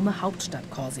autonome Hauptstadt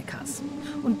Korsikas.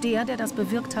 Und der das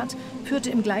bewirkt hat, führte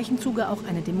im gleichen Zuge auch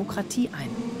eine Demokratie ein.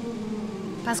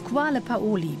 Pasquale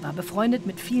Paoli war befreundet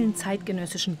mit vielen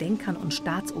zeitgenössischen Denkern und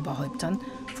Staatsoberhäuptern,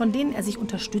 von denen er sich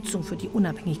Unterstützung für die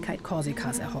Unabhängigkeit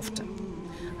Korsikas erhoffte.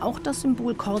 Auch das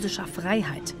Symbol korsischer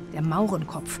Freiheit, der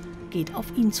Maurenkopf, geht auf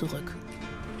ihn zurück.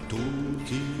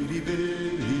 Tutti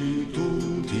ribelli,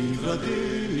 tutti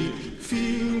fratelli,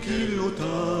 finché lo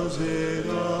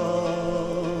taserà.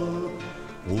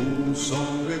 Un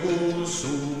sangue rosso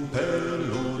per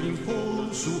lo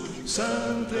rinforzo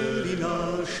sempre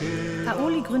rinascerà.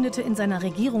 Paoli gründete in seiner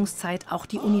Regierungszeit auch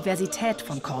die Universität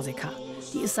von Korsika,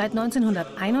 die es seit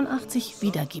 1981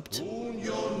 wieder gibt.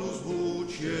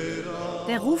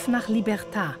 Der Ruf nach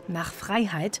Libertà, nach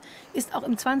Freiheit, ist auch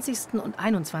im 20. und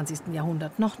 21.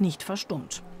 Jahrhundert noch nicht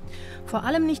verstummt. Vor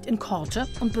allem nicht in Corte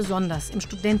und besonders im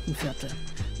Studentenviertel,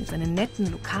 mit seinen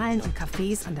netten Lokalen und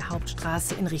Cafés an der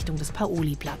Hauptstraße in Richtung des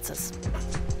Paoli-Platzes.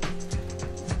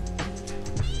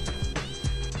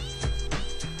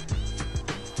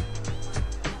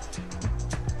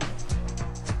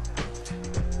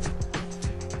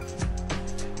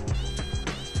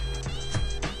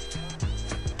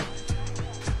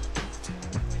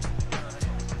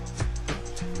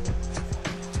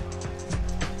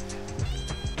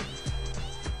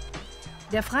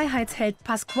 Der Freiheitsheld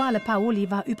Pasquale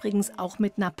Paoli war übrigens auch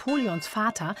mit Napoleons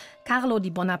Vater Carlo di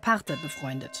Bonaparte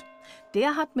befreundet.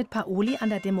 Der hat mit Paoli an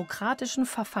der demokratischen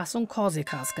Verfassung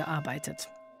Korsikas gearbeitet.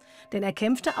 Denn er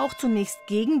kämpfte auch zunächst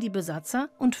gegen die Besatzer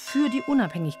und für die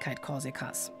Unabhängigkeit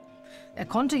Korsikas. Er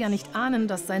konnte ja nicht ahnen,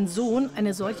 dass sein Sohn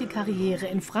eine solche Karriere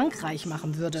in Frankreich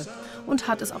machen würde und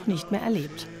hat es auch nicht mehr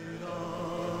erlebt.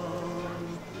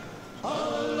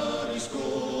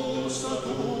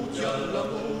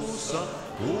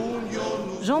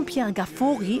 Jean-Pierre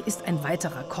Gaffori ist ein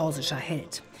weiterer korsischer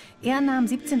Held. Er nahm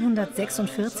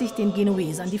 1746 den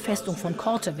Genuesern die Festung von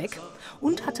Corte weg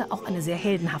und hatte auch eine sehr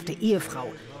heldenhafte Ehefrau,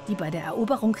 die bei der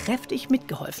Eroberung kräftig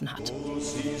mitgeholfen hat.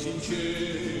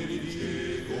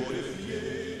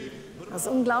 Das ist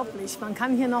unglaublich. Man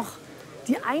kann hier noch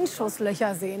die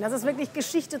Einschusslöcher sehen. Das ist wirklich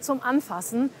Geschichte zum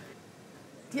Anfassen.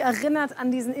 Die erinnert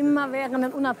an diesen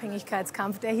immerwährenden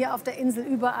Unabhängigkeitskampf, der hier auf der Insel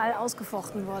überall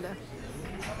ausgefochten wurde.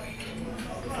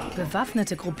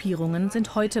 Bewaffnete Gruppierungen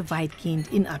sind heute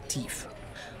weitgehend inaktiv.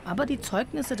 Aber die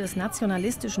Zeugnisse des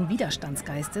nationalistischen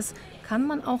Widerstandsgeistes kann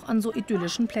man auch an so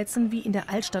idyllischen Plätzen wie in der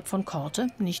Altstadt von Corte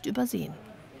nicht übersehen.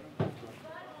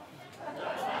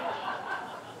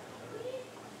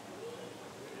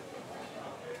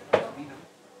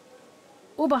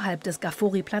 Oberhalb des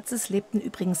Gaffori-Platzes lebten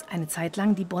übrigens eine Zeit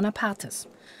lang die Bonapartes.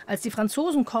 Als die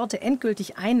Franzosen Corte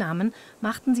endgültig einnahmen,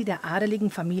 machten sie der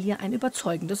adeligen Familie ein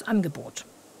überzeugendes Angebot.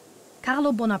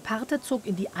 Carlo Bonaparte zog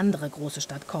in die andere große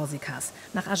Stadt Korsikas,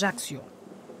 nach Ajaccio.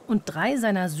 Und 3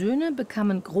 seiner Söhne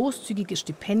bekamen großzügige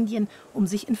Stipendien, um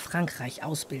sich in Frankreich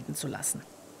ausbilden zu lassen.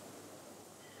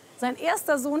 Sein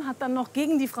erster Sohn hat dann noch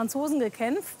gegen die Franzosen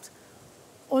gekämpft.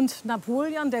 Und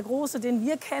Napoleon, der Große, den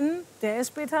wir kennen, der ist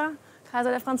später Kaiser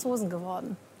der Franzosen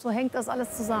geworden. So hängt das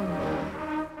alles zusammen.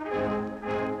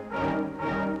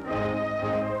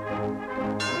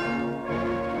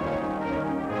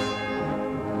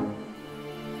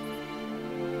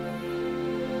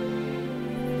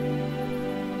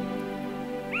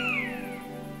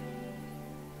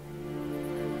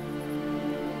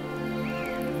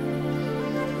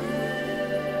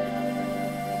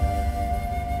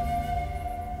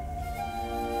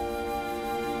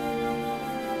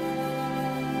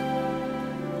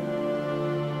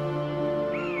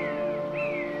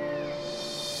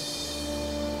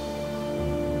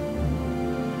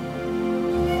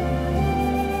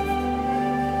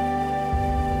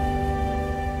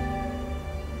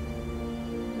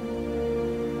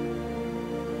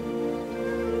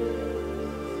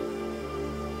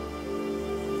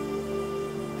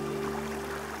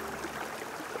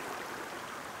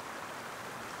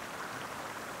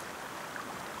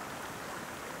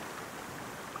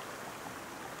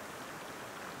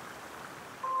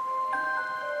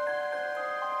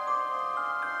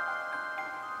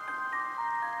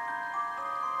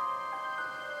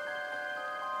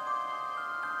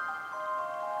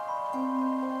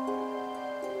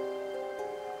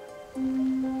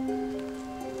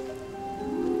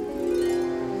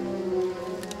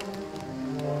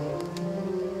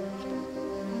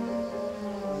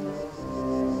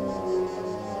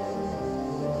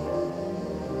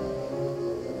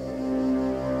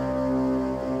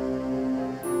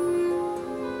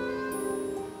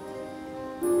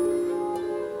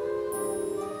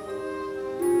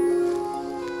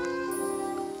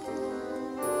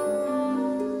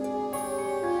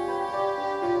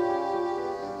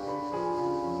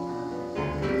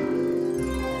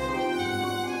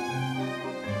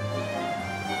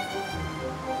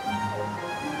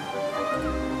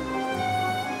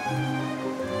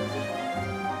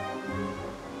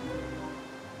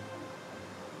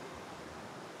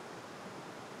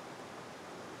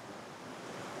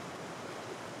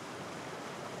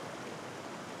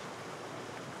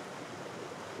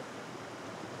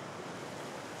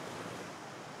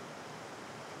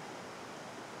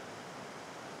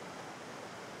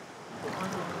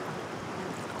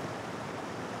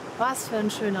 Was für ein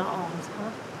schöner Ort.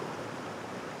 Ne?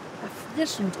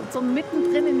 Erfrischend und so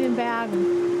mittendrin in den Bergen.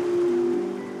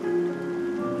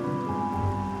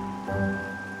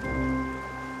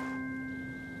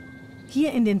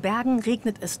 Hier in den Bergen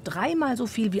regnet es 3-mal so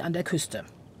viel wie an der Küste.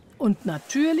 Und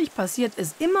natürlich passiert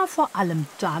es immer vor allem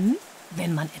dann,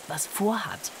 wenn man etwas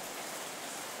vorhat.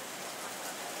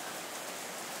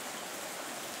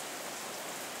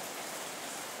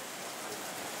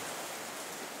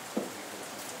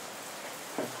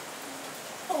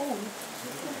 Oh.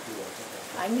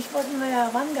 Eigentlich wollten wir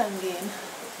ja wandern gehen.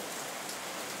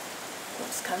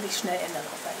 Das kann sich schnell ändern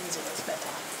auf der Insel, das Wetter.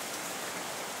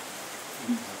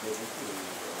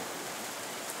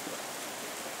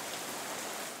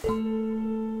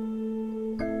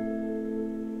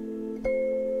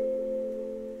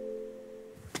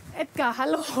 Edgar,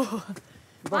 hallo.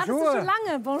 Wartest du schon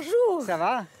lange? Bonjour. Ça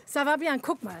va? Ça va bien.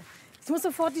 Guck mal. Ich muss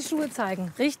sofort die Schuhe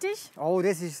zeigen. Richtig? Oh,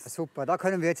 das ist super. Da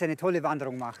können wir jetzt eine tolle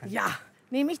Wanderung machen. Ja.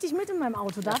 Nehme ich dich mit in meinem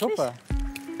Auto, darf super.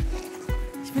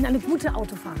 ich? Ich bin eine gute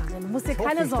Autofahrerin. Du musst dir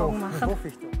keine Sorgen machen. Das hoffe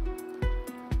ich doch.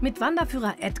 Mit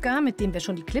Wanderführer Edgar, mit dem wir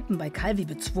schon die Klippen bei Calvi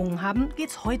bezwungen haben,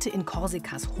 geht's heute in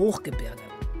Korsikas Hochgebirge.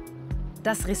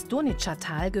 Das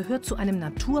Ristornica-Tal gehört zu einem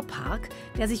Naturpark,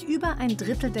 der sich über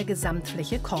 1/3 der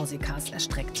Gesamtfläche Korsikas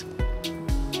erstreckt.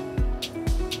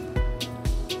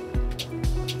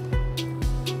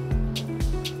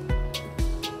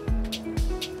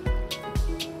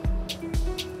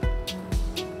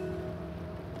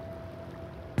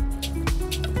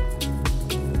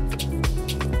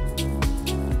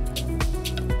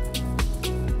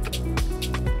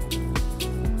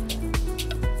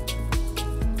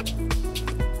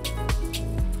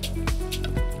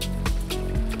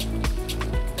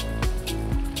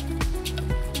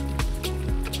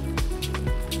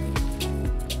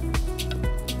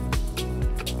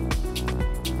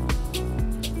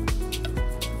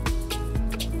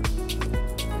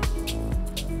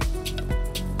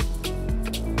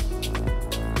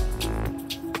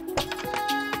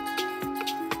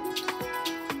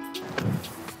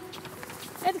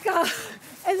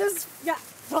 Es ist ja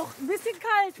doch ein bisschen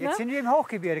kalt, ne? Jetzt sind wir im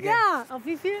Hochgebirge. Ja, auf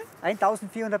wie viel?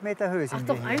 1400 Meter Höhe sind Ach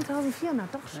wir doch, hier.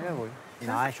 1400, doch schon. Jawohl.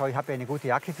 Na, schau, ich habe ja eine gute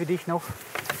Jacke für dich noch.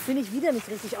 Bin ich wieder nicht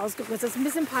richtig ausgerüstet. Das ist ein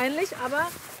bisschen peinlich, aber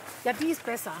ja, die ist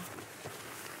besser.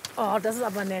 Oh, das ist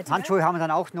aber nett. Handschuhe haben wir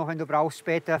dann auch noch, wenn du brauchst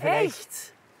später vielleicht.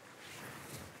 Echt?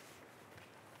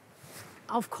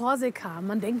 Auf Korsika.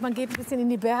 Man denkt, man geht ein bisschen in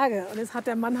die Berge und jetzt hat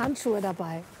der Mann Handschuhe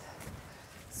dabei.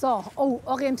 So, oh,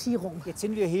 Orientierung. Jetzt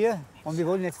sind wir hier und wir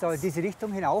wollen jetzt da in diese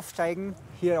Richtung hinaufsteigen.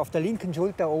 Hier auf der linken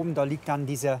Schulter oben, da liegt dann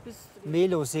dieser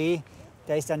Melo-See.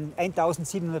 Der ist dann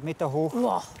 1700 Meter hoch.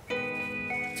 Wow.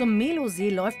 Zum Melo-See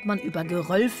läuft man über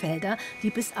Geröllfelder, die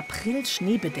bis April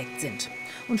schneebedeckt sind.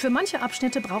 Und für manche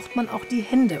Abschnitte braucht man auch die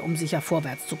Hände, um sicher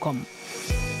vorwärts zu kommen.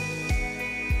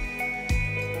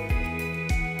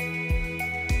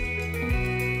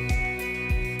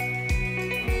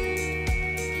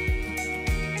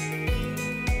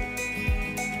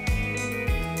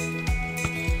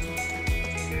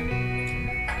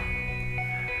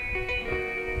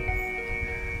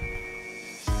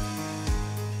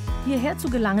 Hierher zu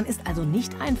gelangen ist also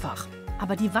nicht einfach.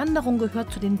 Aber die Wanderung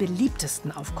gehört zu den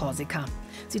beliebtesten auf Korsika.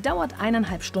 Sie dauert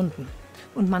 1,5 Stunden.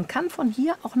 Und man kann von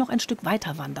hier auch noch ein Stück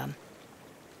weiter wandern.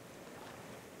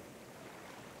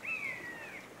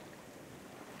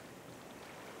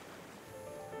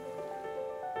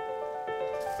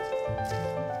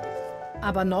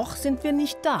 Aber noch sind wir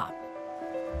nicht da.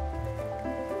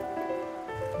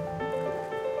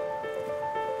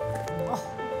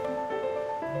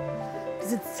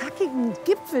 Diese zackigen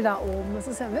Gipfel da oben, das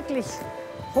ist ja wirklich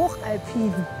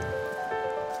hochalpin.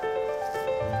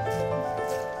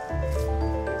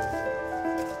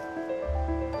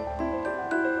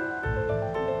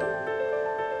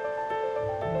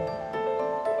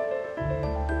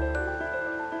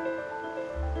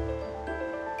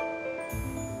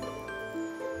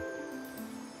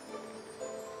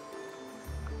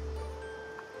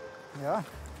 Ja.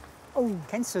 Oh.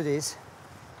 Kennst du das?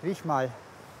 Riech mal.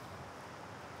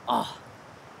 Oh,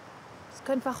 das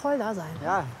könnte Wacholder sein.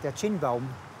 Ja, der Ginbaum.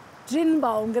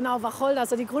 Ginbaum, genau, Wacholder ist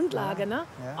so die Grundlage, ne?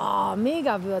 Ja. Oh,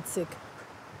 mega würzig.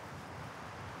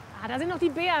 Ah, da sind noch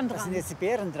die Beeren Da dran. sind jetzt die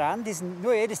Beeren dran, die sind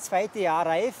nur jedes zweite Jahr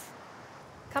reif.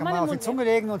 Kann man im auf die Mund Zunge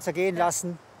legen und zergehen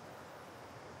lassen.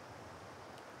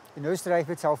 In Österreich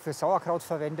wird es auch für Sauerkraut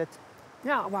verwendet.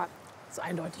 Ja, aber das ist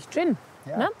eindeutig Gin.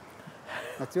 Ja. Ne?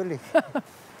 Natürlich.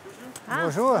 Ah,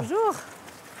 Bonjour. Bonjour.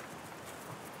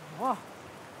 Oh.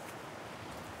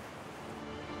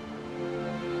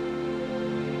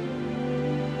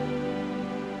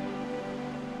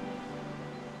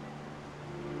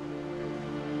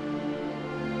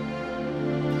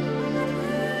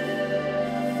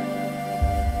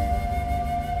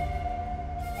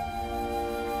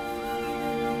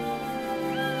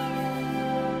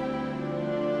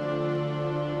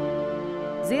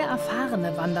 Sehr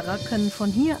erfahrene Wanderer können von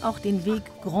hier auch den Weg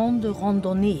Grande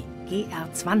Randonnée,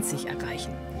 GR20,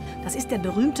 erreichen. Das ist der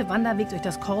berühmte Wanderweg durch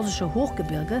das korsische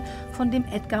Hochgebirge, von dem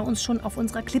Edgar uns schon auf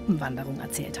unserer Klippenwanderung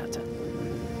erzählt hatte.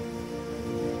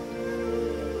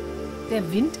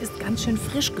 Der Wind ist ganz schön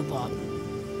frisch geworden.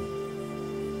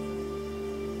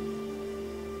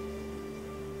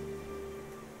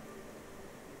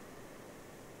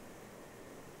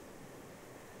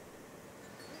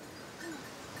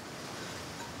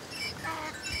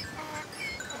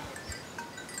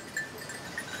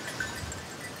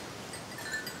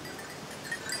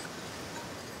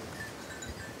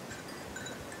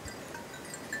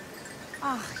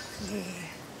 Ach je.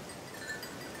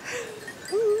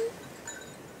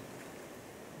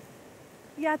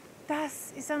 Ja,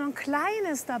 das ist ja noch ein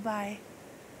kleines dabei.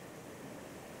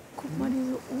 Guck mal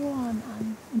diese Ohren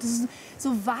an. Und das ist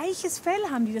so weiches Fell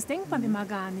haben die, das denkt man immer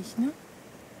gar nicht, ne?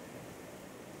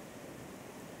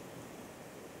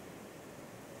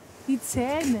 Die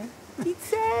Zähne, die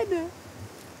Zähne.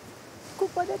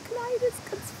 Guck mal, der Kleine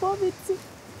ist ganz vorwitzig.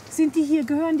 Sind die hier,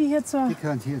 gehören die hier zur... Die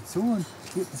gehören hier zu und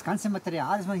das ganze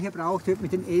Material, das man hier braucht, wird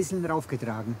mit den Eseln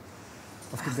raufgetragen.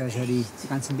 Auf die Bergerie. Die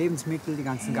ganzen Lebensmittel, die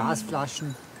ganzen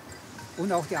Gasflaschen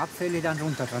und auch die Abfälle dann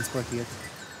runter transportiert.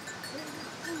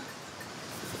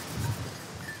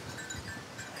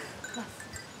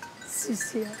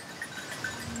 Süß hier.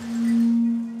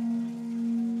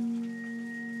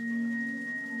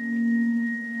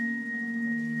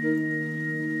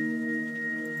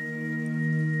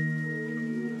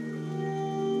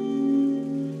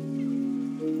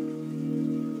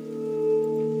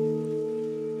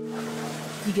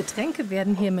 Die Getränke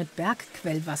werden hier mit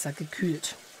Bergquellwasser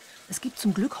gekühlt. Es gibt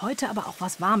zum Glück heute aber auch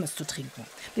was Warmes zu trinken.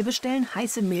 Wir bestellen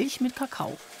heiße Milch mit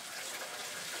Kakao.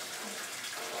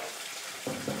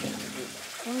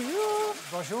 Bonjour.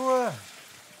 Bonjour.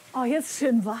 Oh, jetzt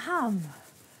schön warm.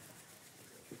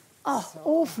 Oh,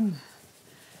 Ofen.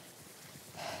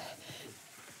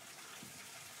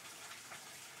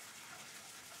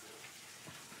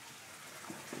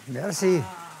 Merci.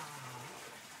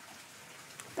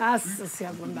 Das ist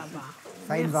ja wunderbar.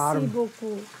 Fein warm. Merci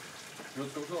beaucoup.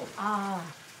 Ah,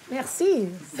 merci.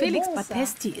 Felix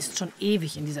Battesti ist schon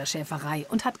ewig in dieser Schäferei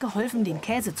und hat geholfen, den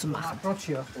Käse zu machen.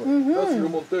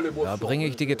 Da bringe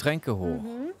ich die Getränke hoch.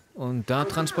 Und da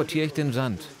transportiere ich den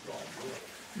Sand.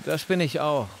 Das bin ich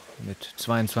auch, mit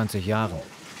 22 Jahren.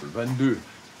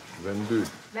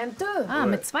 22. Ah,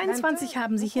 mit 22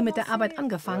 haben Sie hier mit der Arbeit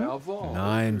angefangen?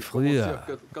 Nein, früher.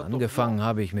 Angefangen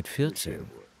habe ich mit 14.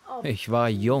 Ich war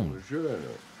jung.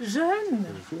 Jeune.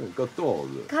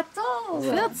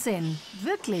 14,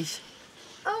 wirklich.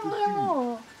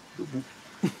 Oh.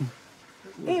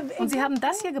 Und Sie haben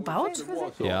das hier gebaut?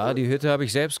 Ja, die Hütte habe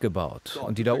ich selbst gebaut.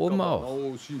 Und die da oben auch.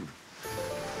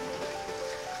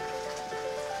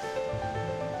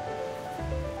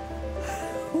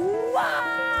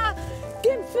 Wow,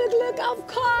 Gipfelglück auf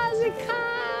Korsika.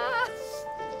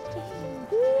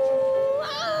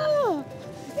 Wow,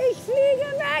 ich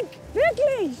fliege weg.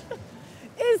 Wirklich.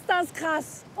 Ist das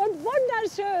krass und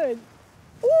wunderschön.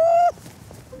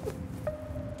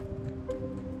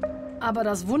 Aber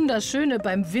das Wunderschöne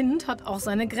beim Wind hat auch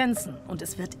seine Grenzen. Und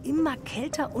es wird immer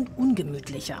kälter und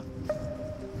ungemütlicher.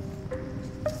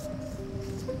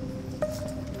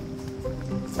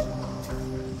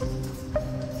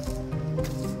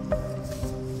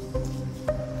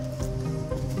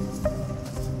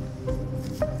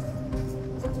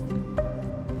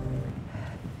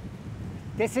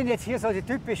 Das sind jetzt hier so die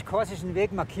typisch korsischen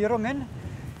Wegmarkierungen.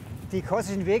 Die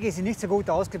korsischen Wege sind nicht so gut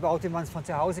ausgebaut, wie man es von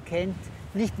zu Hause kennt,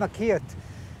 nicht markiert.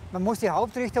 Man muss die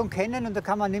Hauptrichtung kennen und da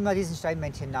kann man immer diesen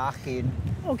Steinmännchen nachgehen.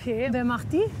 Okay, wer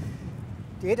macht die?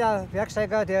 Jeder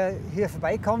Bergsteiger, der hier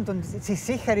vorbeikommt und sich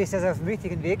sicher ist, dass er auf dem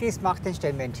richtigen Weg ist, macht den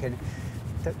Steinmännchen.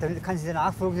 Dann kann sich der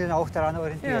Nachfolgende dann auch daran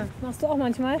orientieren. Ja, machst du auch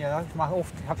manchmal? Ja, ich mache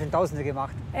oft. Ich habe schon Tausende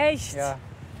gemacht. Echt? Ja.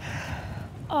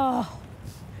 Oh,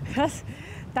 krass.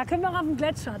 Da können wir auch auf dem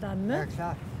Gletscher dann, ne? Ja,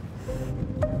 klar.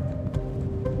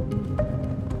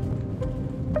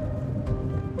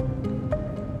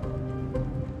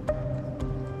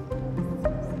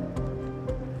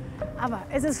 Aber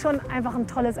es ist schon einfach ein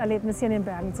tolles Erlebnis, hier in den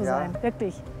Bergen zu sein.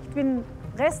 Wirklich. Ich bin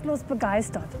restlos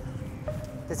begeistert.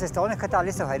 Das ist Donnerkatal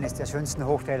ist auch eines der schönsten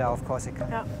Hochtäler auf Korsika.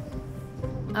 Ja.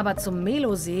 Aber zum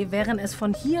Melosee wären es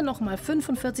von hier noch mal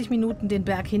 45 Minuten den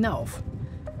Berg hinauf.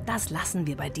 Das lassen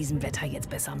wir bei diesem Wetter jetzt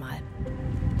besser mal.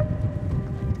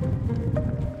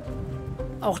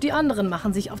 Auch die anderen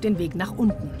machen sich auf den Weg nach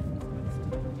unten.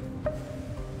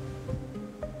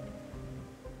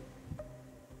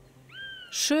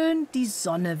 Schön, die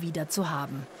Sonne wieder zu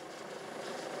haben.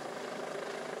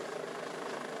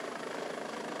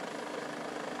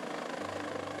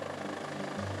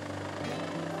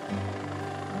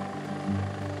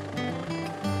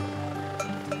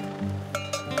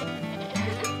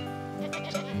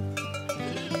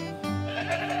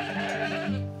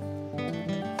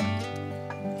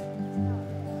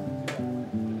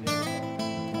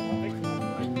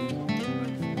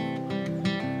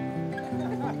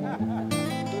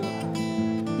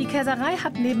 Käserei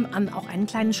hat nebenan auch einen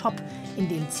kleinen Shop, in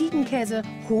dem Ziegenkäse,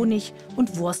 Honig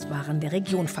und Wurstwaren der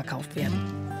Region verkauft werden.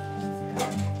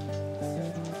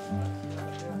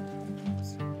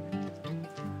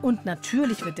 Und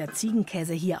natürlich wird der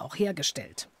Ziegenkäse hier auch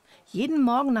hergestellt. Jeden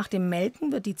Morgen nach dem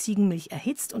Melken wird die Ziegenmilch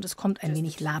erhitzt und es kommt ein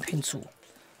wenig Lab hinzu.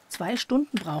 2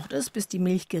 Stunden braucht es, bis die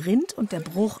Milch gerinnt und der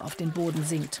Bruch auf den Boden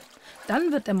sinkt.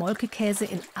 Dann wird der Molkekäse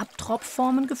in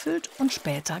Abtropfformen gefüllt und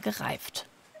später gereift.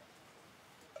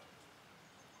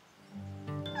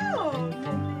 Oh,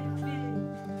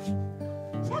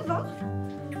 ça va?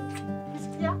 Qu'est-ce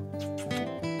qu'il y a?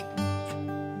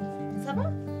 Ça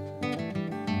va?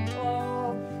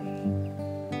 Oh.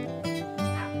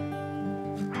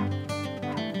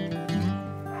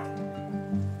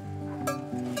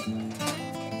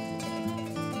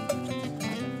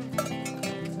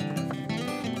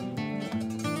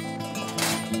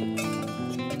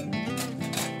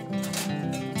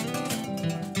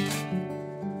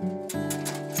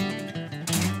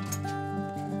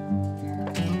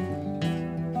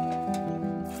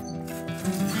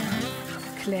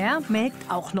 Claire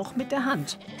melkt auch noch mit der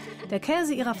Hand. Der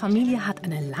Käse ihrer Familie hat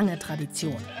eine lange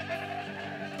Tradition.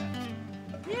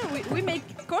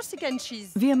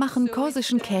 Wir machen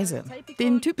korsischen Käse,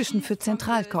 den typischen für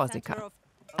Zentralkorsika.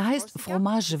 Er heißt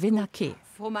Fromage Venaqué,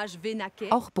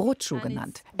 auch Broccio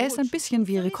genannt. Er ist ein bisschen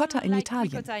wie Ricotta in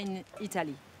Italien.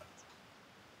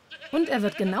 Und er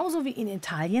wird genauso wie in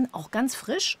Italien auch ganz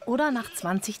frisch oder nach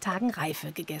 20 Tagen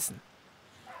Reife gegessen.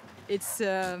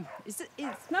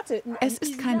 Es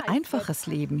ist kein einfaches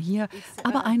Leben hier,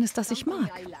 aber eines, das ich mag.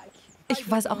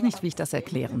 Ich weiß auch nicht, wie ich das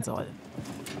erklären soll.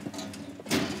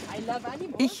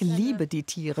 Ich liebe die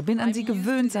Tiere, bin an sie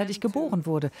gewöhnt, seit ich geboren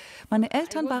wurde. Meine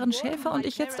Eltern waren Schäfer und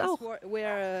ich jetzt auch.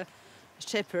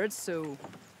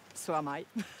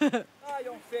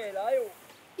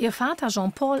 Ihr Vater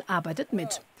Jean-Paul arbeitet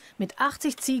mit. Mit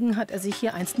 80 Ziegen hat er sich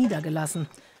hier einst niedergelassen.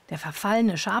 Der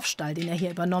verfallene Schafstall, den er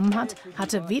hier übernommen hat,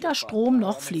 hatte weder Strom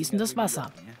noch fließendes Wasser.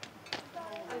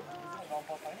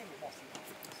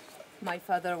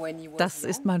 Das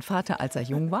ist mein Vater, als er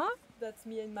jung war.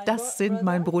 Das sind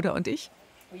mein Bruder und ich.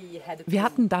 Wir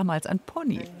hatten damals ein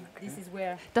Pony.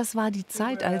 Das war die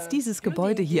Zeit, als dieses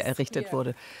Gebäude hier errichtet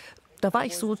wurde. Da war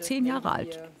ich so 10 Jahre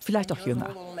alt, vielleicht auch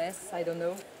jünger.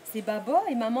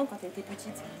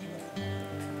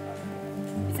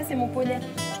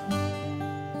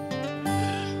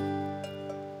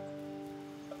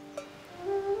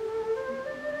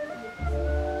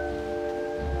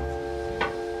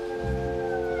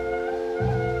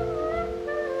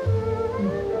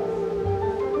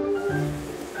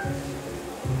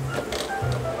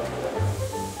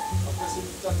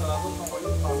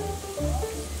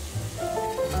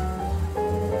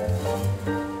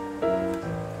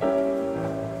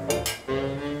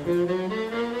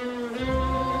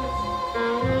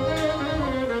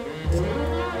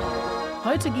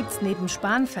 Heute gibt es neben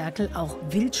Spanferkel auch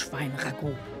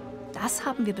Wildschwein-Ragout. Das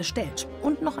haben wir bestellt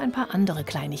und noch ein paar andere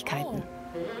Kleinigkeiten.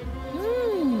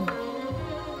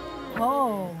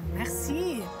 Oh,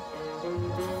 merci.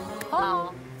 Oh.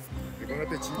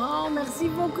 Oh, merci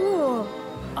beaucoup.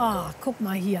 Oh, guck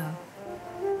mal hier.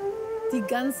 Die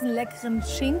ganzen leckeren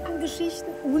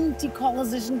Schinkengeschichten und die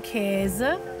korsischen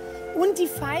Käse und die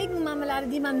Feigenmarmelade,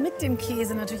 die man mit dem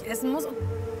Käse natürlich essen muss. Und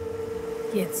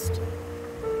jetzt.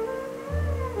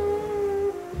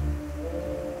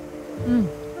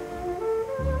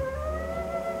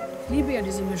 Ich liebe ja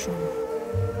diese Mischung.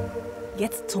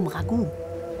 Jetzt zum Ragout.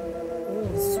 Oh,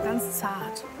 das ist so ganz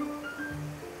zart.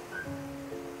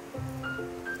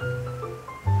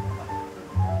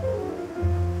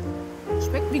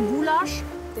 Schmeckt wie Gulasch,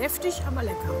 deftig, aber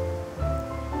lecker.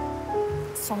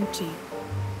 Santé.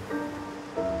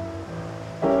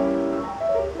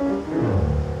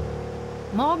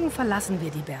 Morgen verlassen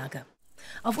wir die Berge.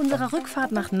 Auf unserer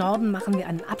Rückfahrt nach Norden machen wir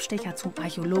einen Abstecher zum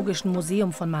Archäologischen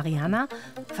Museum von Mariana,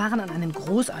 fahren an einen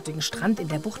großartigen Strand in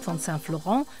der Bucht von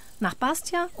Saint-Florent, nach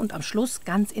Bastia und am Schluss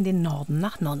ganz in den Norden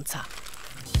nach Nonza.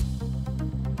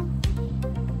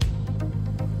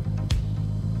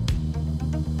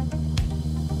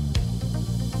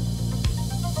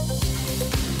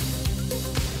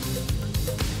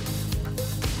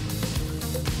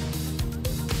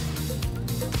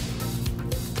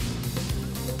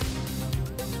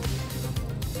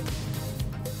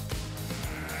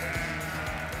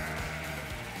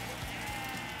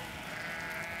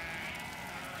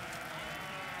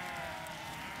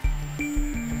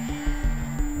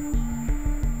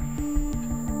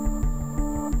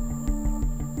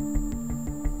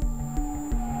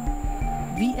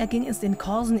 Wie erging es den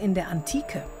Korsen in der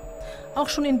Antike? Auch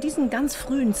schon in diesen ganz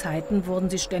frühen Zeiten wurden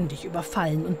sie ständig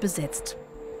überfallen und besetzt.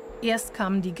 Erst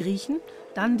kamen die Griechen,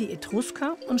 dann die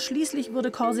Etrusker und schließlich wurde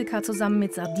Korsika zusammen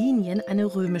mit Sardinien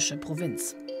eine römische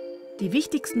Provinz. Die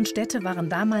wichtigsten Städte waren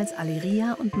damals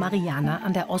Aleria und Mariana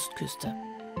an der Ostküste.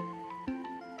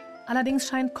 Allerdings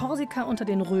scheint Korsika unter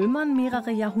den Römern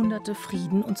mehrere Jahrhunderte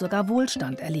Frieden und sogar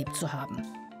Wohlstand erlebt zu haben.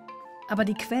 Aber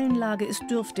die Quellenlage ist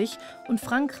dürftig und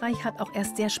Frankreich hat auch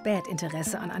erst sehr spät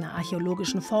Interesse an einer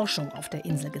archäologischen Forschung auf der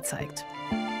Insel gezeigt.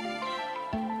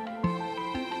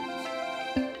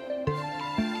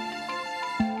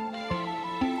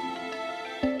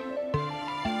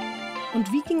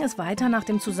 Und wie ging es weiter nach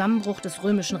dem Zusammenbruch des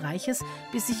Römischen Reiches,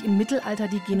 bis sich im Mittelalter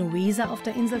die Genueser auf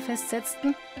der Insel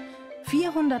festsetzten?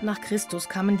 400 nach Christus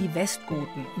kamen die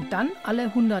Westgoten und dann alle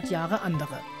 100 Jahre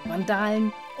andere.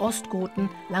 Vandalen, Ostgoten,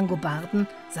 Langobarden,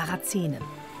 Sarazenen.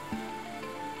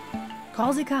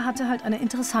 Korsika hatte halt eine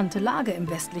interessante Lage im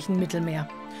westlichen Mittelmeer.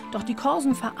 Doch die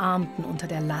Korsen verarmten unter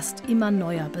der Last immer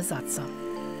neuer Besatzer.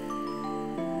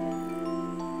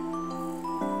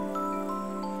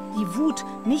 Die Wut,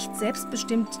 nicht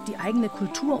selbstbestimmt die eigene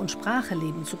Kultur und Sprache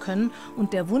leben zu können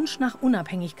und der Wunsch nach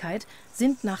Unabhängigkeit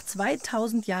sind nach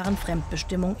 2000 Jahren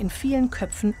Fremdbestimmung in vielen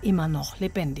Köpfen immer noch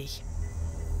lebendig.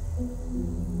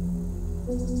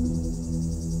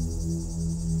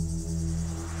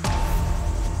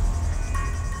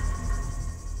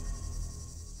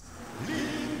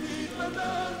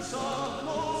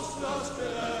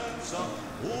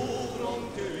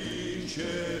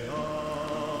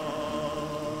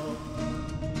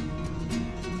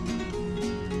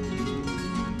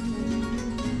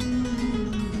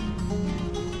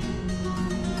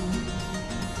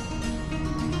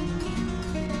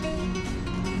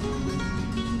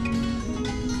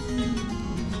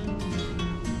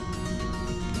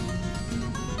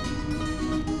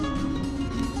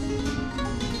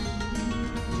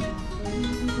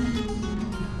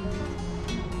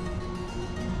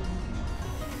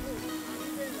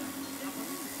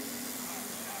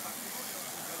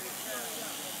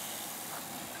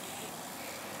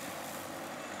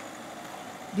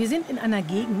 Wir sind in einer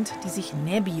Gegend, die sich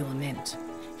Nebbio nennt.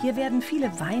 Hier werden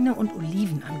viele Weine und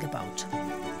Oliven angebaut.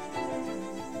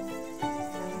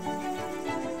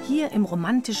 Hier im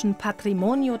romantischen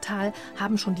Patrimonio-Tal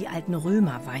haben schon die alten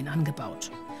Römer Wein angebaut.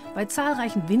 Bei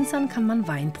zahlreichen Winzern kann man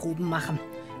Weinproben machen.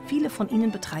 Viele von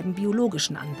ihnen betreiben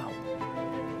biologischen Anbau.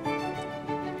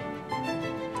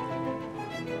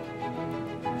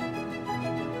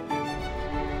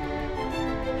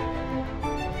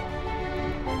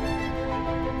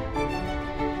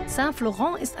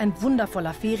 Saint-Florent ist ein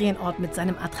wundervoller Ferienort mit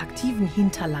seinem attraktiven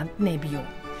Hinterland Nebbio.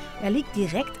 Er liegt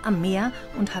direkt am Meer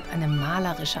und hat eine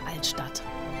malerische Altstadt.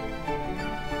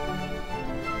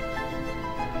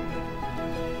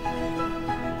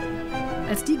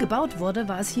 Als die gebaut wurde,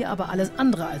 war es hier aber alles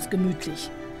andere als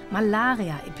gemütlich.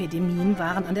 Malaria-Epidemien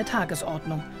waren an der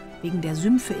Tagesordnung, wegen der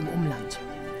Sümpfe im Umland.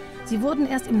 Sie wurden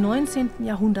erst im 19.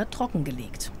 Jahrhundert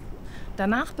trockengelegt.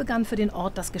 Danach begann für den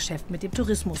Ort das Geschäft mit dem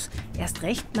Tourismus, erst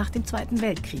recht nach dem Zweiten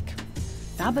Weltkrieg.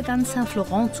 Da begann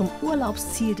Saint-Florent zum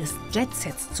Urlaubsziel des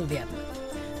Jetsets zu werden.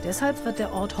 Deshalb wird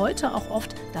der Ort heute auch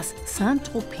oft das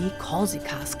Saint-Tropez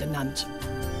Korsikas genannt.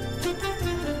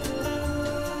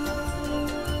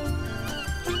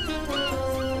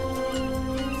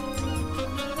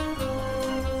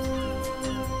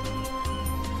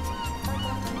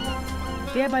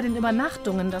 Wer bei den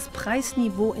Übernachtungen das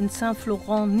Preisniveau in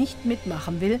Saint-Florent nicht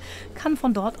mitmachen will, kann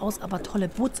von dort aus aber tolle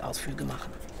Bootsausflüge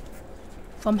machen.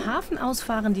 Vom Hafen aus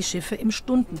fahren die Schiffe im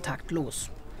Stundentakt los.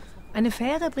 Eine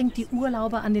Fähre bringt die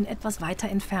Urlauber an den etwas weiter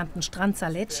entfernten Strand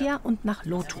Saleccia und nach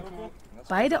Lotu.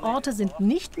 Beide Orte sind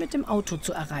nicht mit dem Auto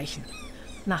zu erreichen.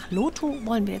 Nach Lotu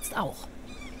wollen wir jetzt auch.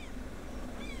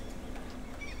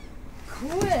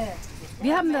 Cool!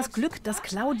 Wir haben das Glück, dass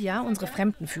Claudia, unsere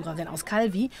Fremdenführerin aus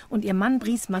Calvi, und ihr Mann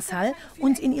Brice Massal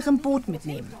uns in ihrem Boot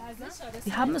mitnehmen.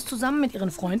 Sie haben es zusammen mit ihren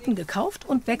Freunden gekauft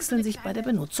und wechseln sich bei der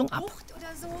Benutzung ab.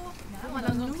 Ja,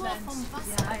 dann nur vom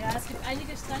Wasser. Ja, es gibt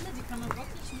einige Strände, die kann man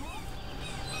wirklich nur...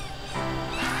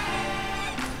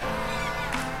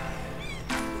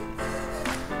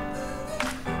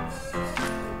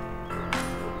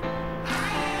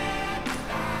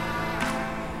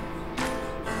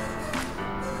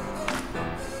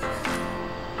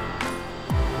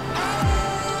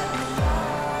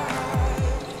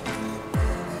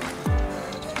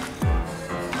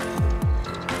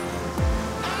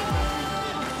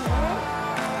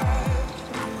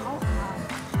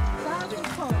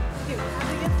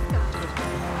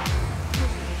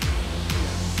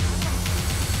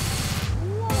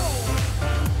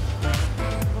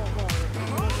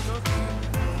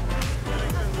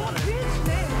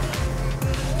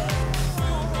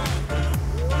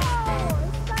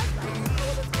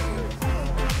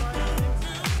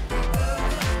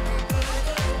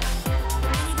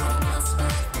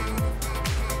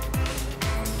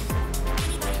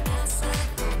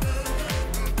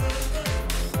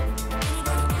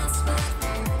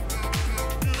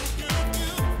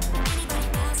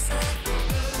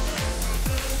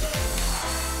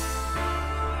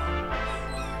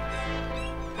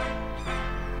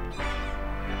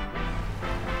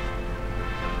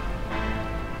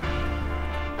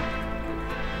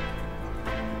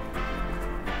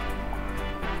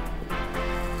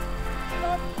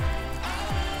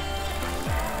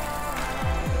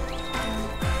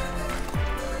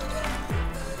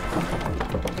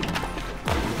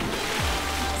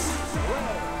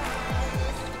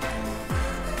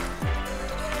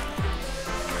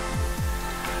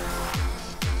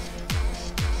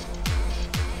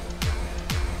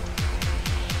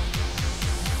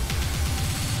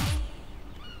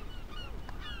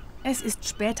 Es ist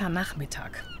später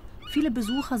Nachmittag. Viele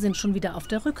Besucher sind schon wieder auf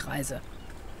der Rückreise.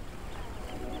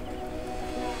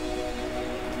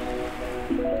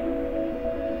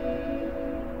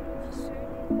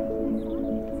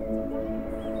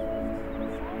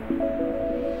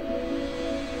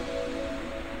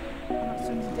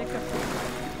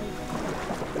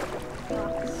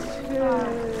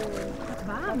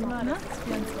 Warm, ne?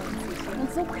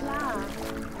 Und so klar.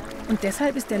 Und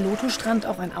deshalb ist der Lotusstrand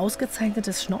auch ein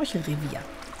ausgezeichnetes Schnorchelrevier.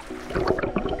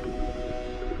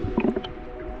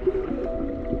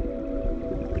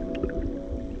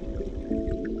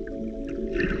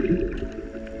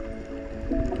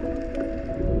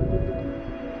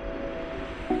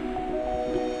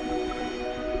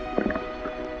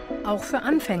 Auch für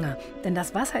Anfänger, denn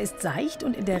das Wasser ist seicht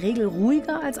und in der Regel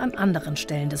ruhiger als an anderen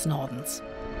Stellen des Nordens.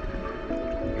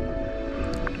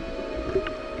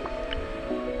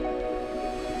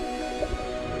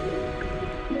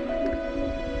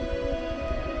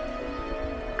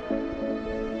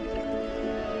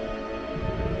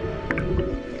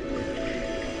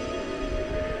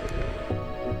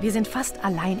 Wir sind fast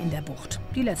allein in der Bucht.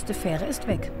 Die letzte Fähre ist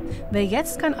weg. Wer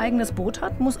jetzt kein eigenes Boot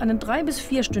hat, muss einen 3- bis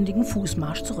 4-stündigen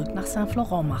Fußmarsch zurück nach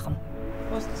Saint-Florent machen.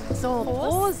 So,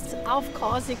 Prost auf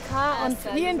Korsika und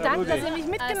vielen Dank, dass ihr mich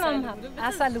mitgenommen habt.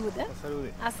 A salude.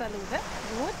 A salude.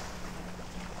 Gut.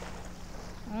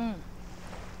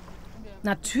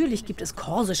 Natürlich gibt es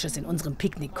Korsisches in unserem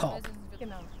Picknickkorb.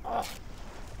 Genau. Oh.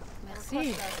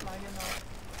 Merci.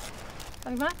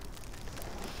 Sag mal.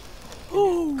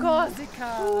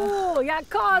 Korsika. Ja,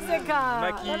 Korsika.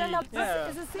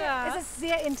 Es ist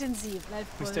sehr intensiv.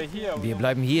 Wir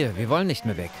bleiben hier, wir wollen nicht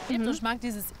mehr weg. Ich mag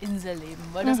dieses Inselleben,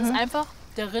 weil das ist einfach,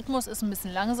 der Rhythmus ist ein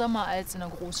bisschen langsamer als in der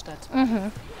Großstadt.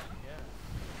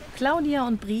 Claudia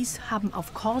und Brice haben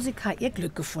auf Korsika ihr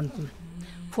Glück gefunden.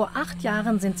 Vor 8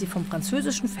 Jahren sind sie vom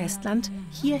französischen Festland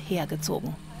hierher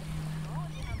gezogen.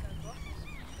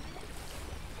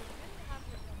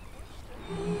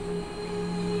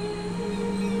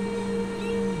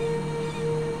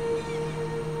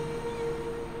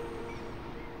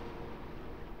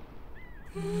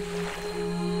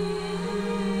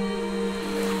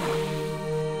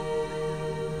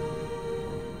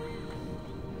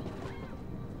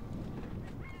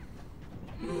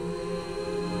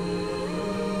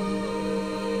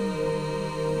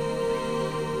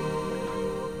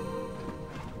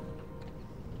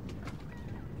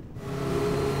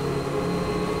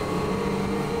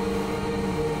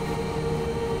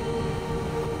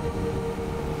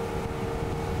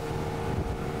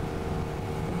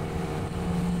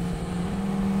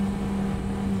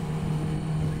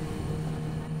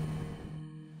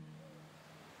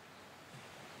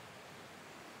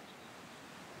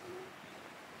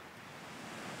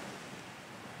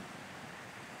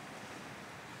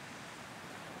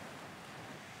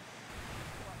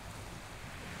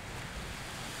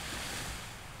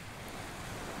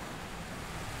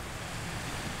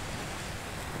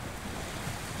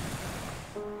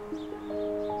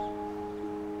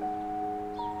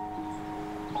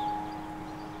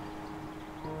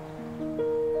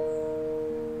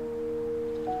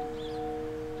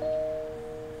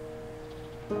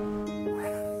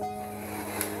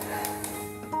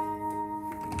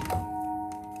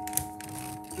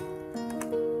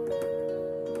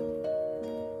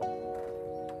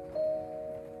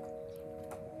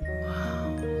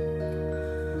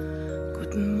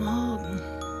 Guten Morgen.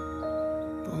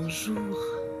 Bonjour.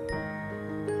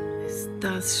 Ist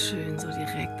das schön, so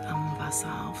direkt am Wasser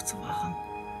aufzuwachen.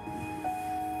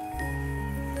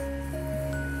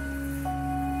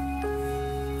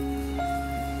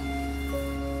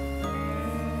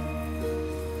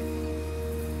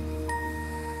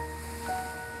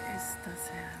 Ist das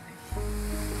herrlich.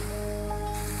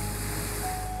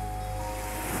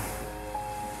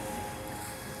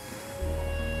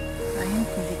 Da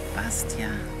hinten liegt Bastia.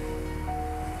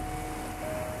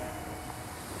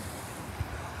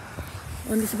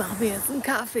 Und ich mache mir jetzt einen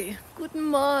Kaffee. Guten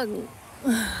Morgen.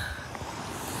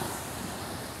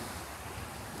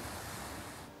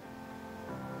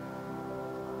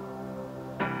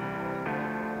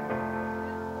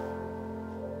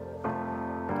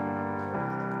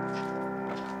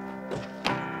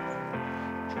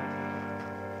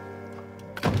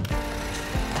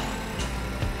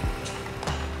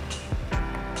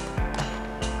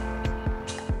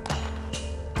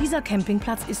 Dieser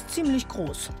Campingplatz ist ziemlich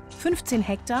groß. 15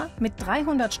 Hektar mit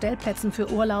 300 Stellplätzen für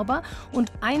Urlauber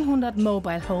und 100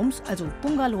 Mobile Homes, also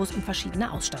Bungalows in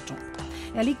verschiedener Ausstattung.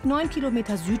 Er liegt 9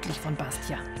 Kilometer südlich von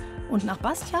Bastia. Und nach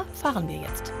Bastia fahren wir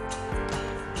jetzt.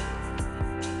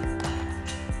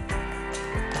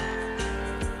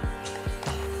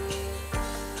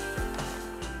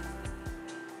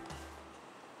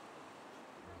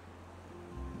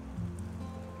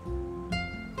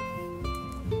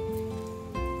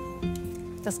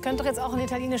 Das könnte doch jetzt auch ein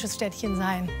italienisches Städtchen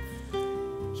sein.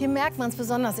 Hier merkt man es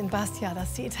besonders in Bastia,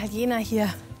 dass die Italiener hier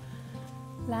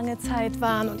lange Zeit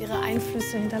waren und ihre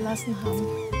Einflüsse hinterlassen haben.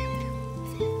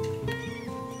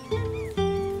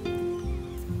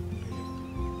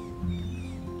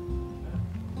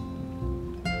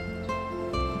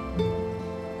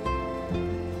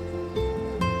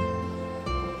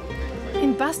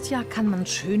 In Bastia kann man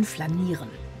schön flanieren.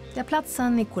 Der Platz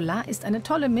Saint-Nicolas ist eine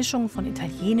tolle Mischung von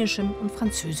italienischem und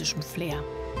französischem Flair.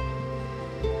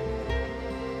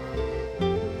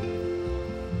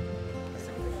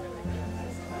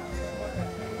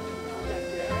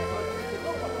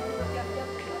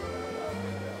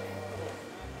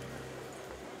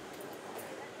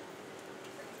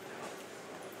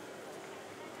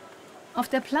 Auf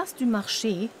der Place du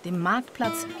Marché, dem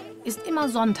Marktplatz, ist immer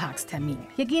Sonntagstermin.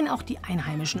 Hier gehen auch die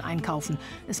Einheimischen einkaufen.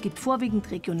 Es gibt vorwiegend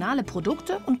regionale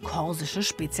Produkte und korsische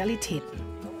Spezialitäten.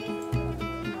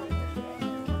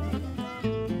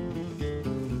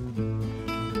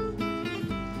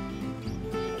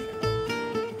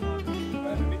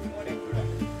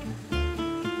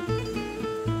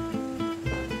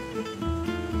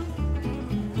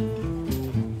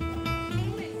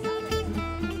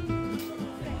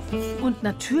 Und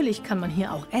natürlich kann man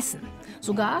hier auch essen.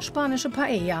 Sogar spanische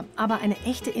Paella. Aber eine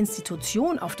echte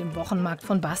Institution auf dem Wochenmarkt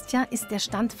von Bastia ist der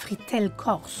Stand Fritel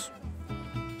Corse.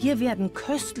 Hier werden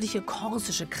köstliche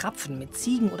korsische Krapfen mit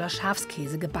Ziegen- oder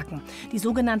Schafskäse gebacken. Die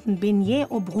sogenannten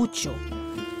Beignets au bruccio.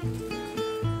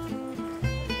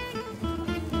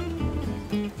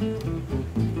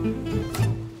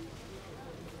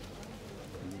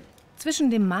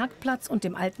 Zwischen dem Marktplatz und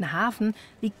dem alten Hafen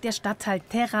liegt der Stadtteil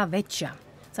Terra Vecchia.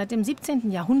 Seit dem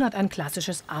 17. Jahrhundert ein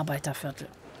klassisches Arbeiterviertel.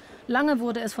 Lange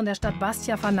wurde es von der Stadt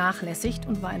Bastia vernachlässigt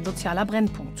und war ein sozialer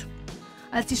Brennpunkt.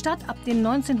 Als die Stadt ab den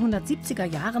 1970er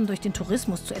Jahren durch den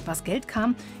Tourismus zu etwas Geld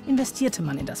kam, investierte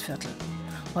man in das Viertel.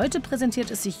 Heute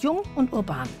präsentiert es sich jung und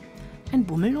urban. Ein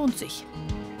Bummel lohnt sich.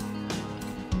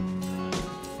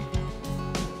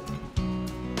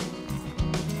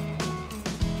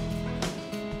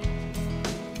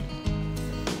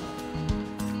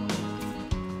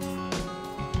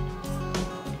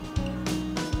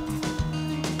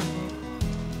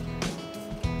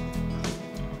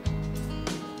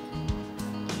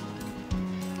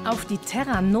 Auf die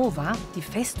Terra Nova, die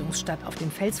Festungsstadt auf dem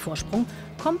Felsvorsprung,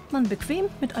 kommt man bequem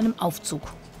mit einem Aufzug.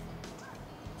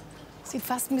 Sieht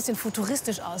fast ein bisschen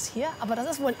futuristisch aus hier, aber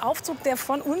das ist wohl ein Aufzug, der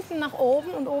von unten nach oben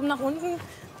und oben nach unten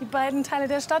die beiden Teile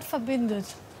der Stadt verbindet.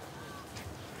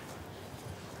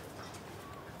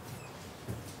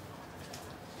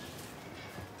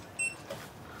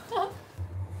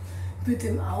 Mit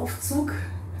dem Aufzug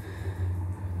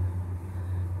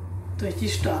durch die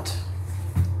Stadt.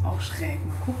 Auch schräg.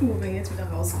 Mal gucken, wo wir jetzt wieder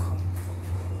rauskommen.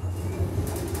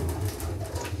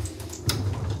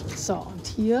 So, und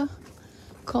hier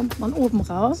kommt man oben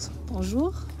raus.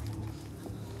 Bonjour.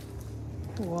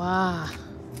 Wow.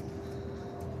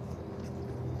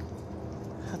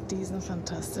 Hat diesen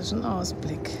fantastischen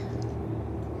Ausblick.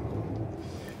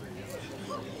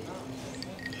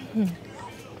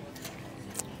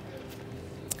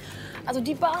 Also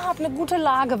die Bar hat eine gute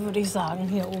Lage, würde ich sagen,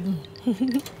 hier oben.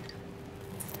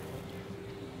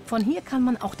 Von hier kann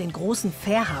man auch den großen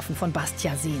Fährhafen von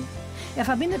Bastia sehen. Er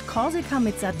verbindet Korsika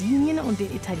mit Sardinien und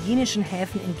den italienischen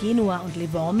Häfen in Genua und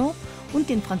Livorno und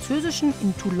den französischen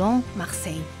in Toulon,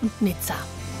 Marseille und Nizza.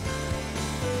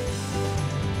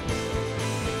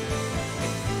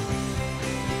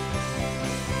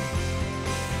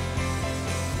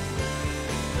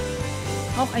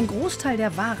 Auch ein Großteil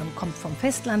der Waren kommt vom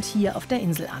Festland hier auf der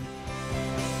Insel an.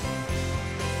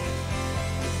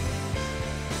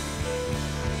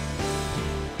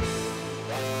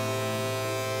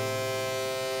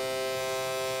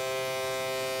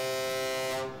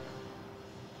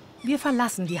 Wir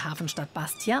verlassen die Hafenstadt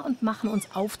Bastia und machen uns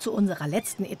auf zu unserer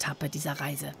letzten Etappe dieser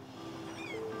Reise.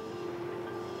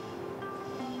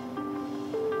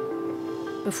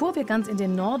 Bevor wir ganz in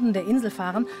den Norden der Insel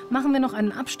fahren, machen wir noch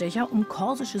einen Abstecher, um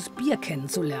korsisches Bier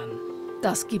kennenzulernen.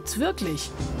 Das gibt's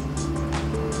wirklich.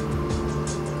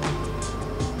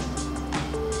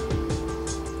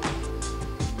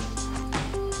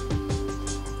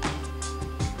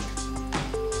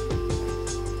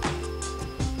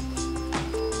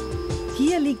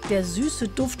 Hier liegt der süße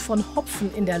Duft von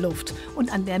Hopfen in der Luft.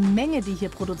 Und an der Menge, die hier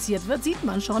produziert wird, sieht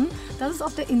man schon, dass es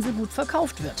auf der Insel gut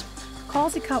verkauft wird.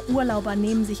 Korsika-Urlauber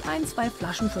nehmen sich 1-2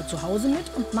 Flaschen für zu Hause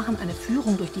mit und machen eine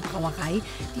Führung durch die Brauerei,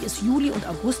 die es Juli und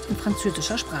August in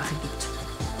französischer Sprache gibt.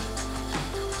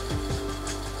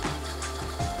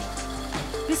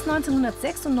 Bis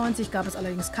 1996 gab es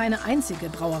allerdings keine einzige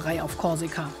Brauerei auf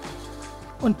Korsika.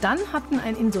 Und dann hatten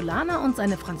ein Insulaner und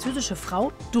seine französische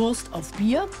Frau Durst auf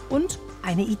Bier und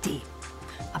eine Idee.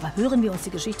 Aber hören wir uns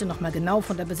die Geschichte noch mal genau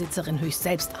von der Besitzerin höchst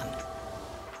selbst an.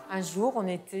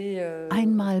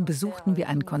 Einmal besuchten wir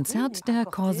ein Konzert der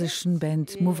korsischen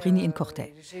Band Mouvrini in Corte.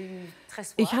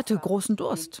 Ich hatte großen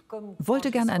Durst,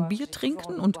 wollte gerne ein Bier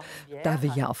trinken und, da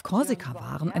wir ja auf Korsika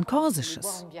waren, ein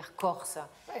korsisches.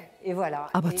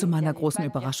 Aber zu meiner großen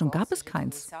Überraschung gab es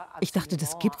keins. Ich dachte,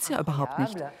 das gibt's ja überhaupt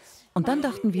nicht. Und dann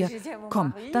dachten wir,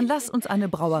 komm, dann lass uns eine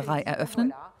Brauerei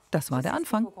eröffnen. Das war der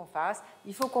Anfang.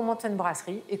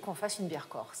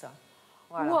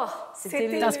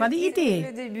 Das war die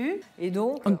Idee.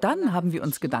 Und dann haben wir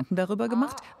uns Gedanken darüber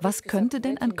gemacht, was könnte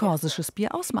denn ein korsisches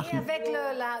Bier ausmachen?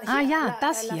 Ah ja,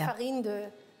 das hier.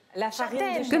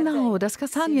 Genau, das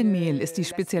Kastanienmehl ist die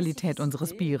Spezialität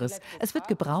unseres Bieres. Es wird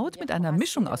gebraut mit einer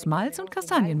Mischung aus Malz und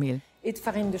Kastanienmehl.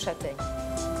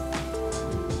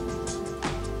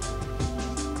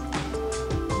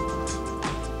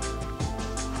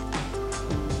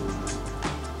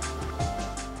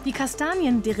 Die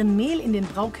Kastanien, deren Mehl in den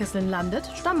Braukesseln landet,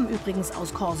 stammen übrigens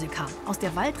aus Korsika, aus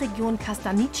der Waldregion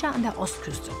Kastanica an der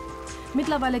Ostküste.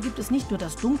 Mittlerweile gibt es nicht nur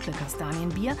das dunkle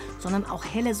Kastanienbier, sondern auch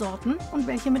helle Sorten und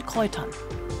welche mit Kräutern.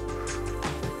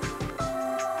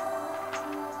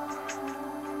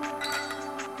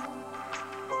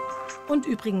 Und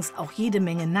übrigens auch jede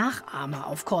Menge Nachahmer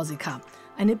auf Korsika.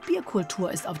 Eine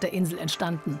Bierkultur ist auf der Insel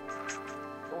entstanden.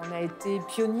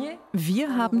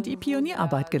 Wir haben die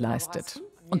Pionierarbeit geleistet.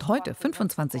 Und heute,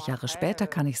 25 Jahre später,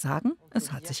 kann ich sagen,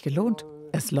 es hat sich gelohnt.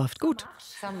 Es läuft gut.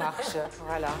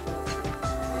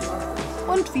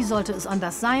 Und wie sollte es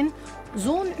anders sein?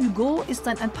 Sohn Hugo ist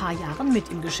seit ein paar Jahren mit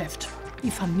im Geschäft.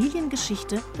 Die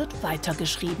Familiengeschichte wird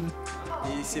weitergeschrieben.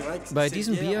 Bei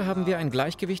diesem Bier haben wir ein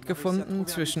Gleichgewicht gefunden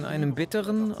zwischen einem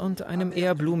bitteren und einem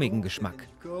eher blumigen Geschmack.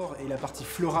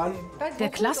 Der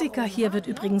Klassiker hier wird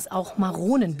übrigens auch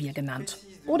Maronenbier genannt.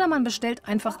 Oder man bestellt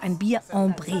einfach ein Bier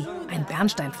Ambré, ein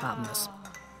bernsteinfarbenes.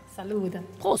 Salute.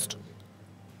 Prost!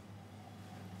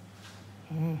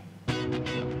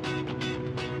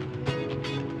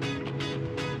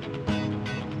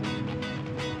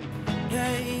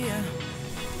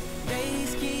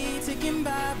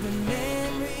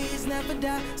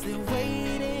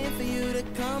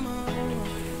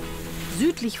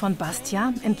 Südlich von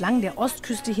Bastia, entlang der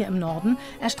Ostküste hier im Norden,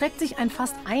 erstreckt sich ein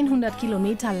fast 100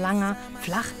 Kilometer langer,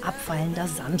 flach abfallender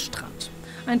Sandstrand.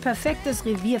 Ein perfektes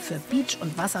Revier für Beach-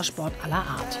 und Wassersport aller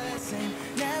Art.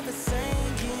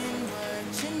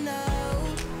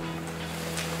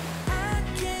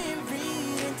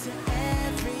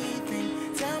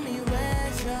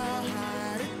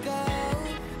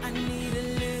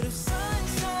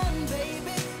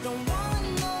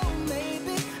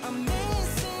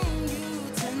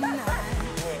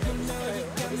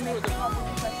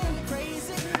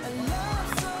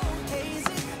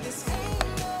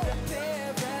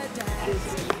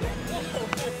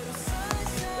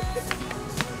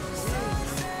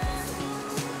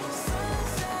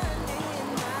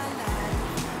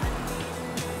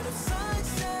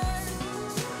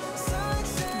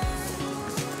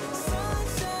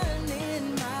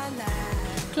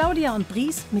 Claudia und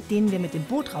Bries, mit denen wir mit dem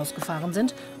Boot rausgefahren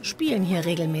sind, spielen hier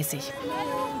regelmäßig.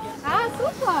 Ah,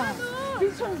 super! Ich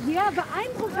bin schon sehr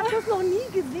beeindruckt. Ich habe das noch nie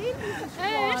gesehen, diesen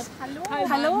Sport. Echt? Hallo.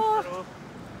 Hallo.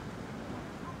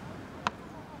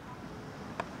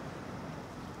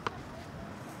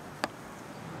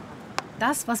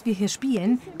 Das, was wir hier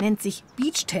spielen, nennt sich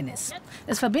Beachtennis.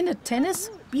 Es verbindet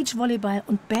Tennis, Beachvolleyball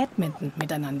und Badminton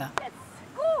miteinander.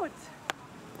 Gut.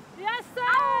 Yes, sir.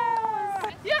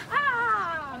 Ja.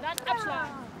 Und dann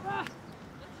abschlagen.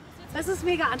 Das ist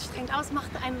mega anstrengend, aber es macht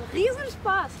einen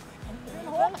Riesenspaß.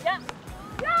 Ja.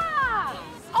 Ja!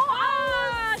 Oh!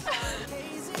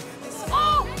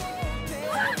 Oh!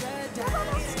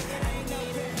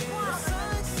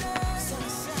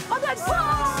 Und dann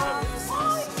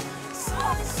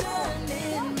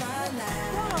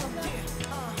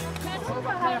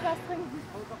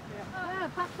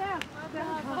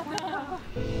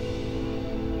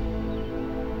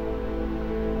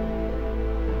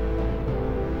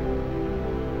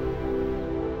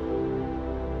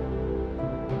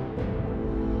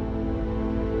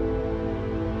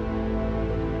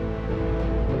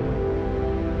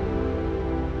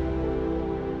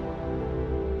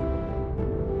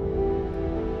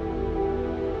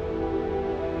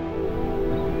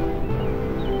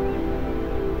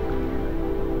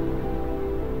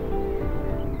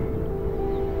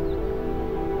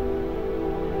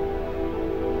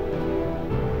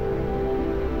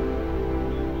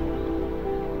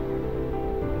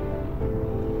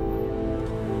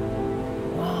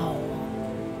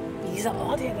dieser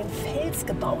Ort hier in den Fels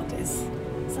gebaut ist.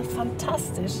 Das ist doch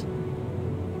fantastisch.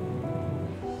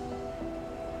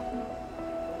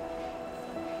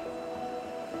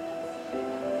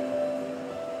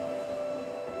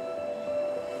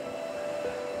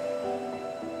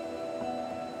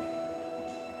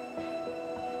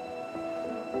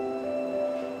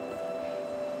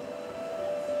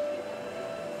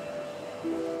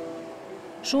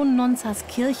 Schon Nonzas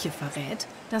Kirche verrät,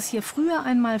 dass hier früher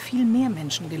einmal viel mehr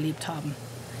Menschen gelebt haben.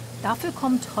 Dafür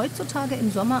kommt heutzutage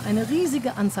im Sommer eine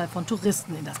riesige Anzahl von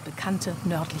Touristen in das bekannte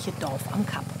nördliche Dorf am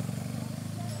Kap.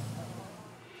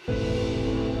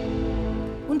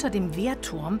 Unter dem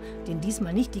Wehrturm, den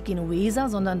diesmal nicht die Genueser,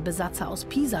 sondern Besatzer aus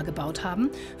Pisa gebaut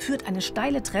haben, führt eine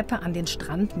steile Treppe an den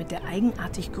Strand mit der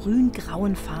eigenartig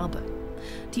grün-grauen Farbe.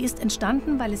 Die ist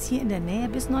entstanden, weil es hier in der Nähe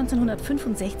bis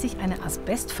 1965 eine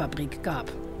Asbestfabrik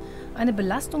gab. Eine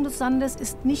Belastung des Sandes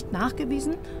ist nicht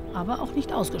nachgewiesen, aber auch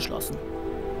nicht ausgeschlossen.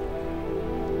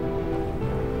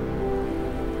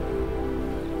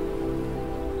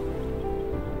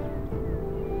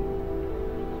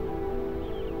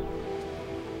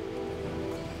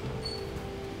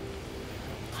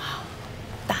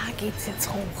 Da geht's jetzt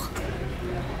hoch.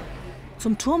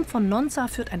 Zum Turm von Nonza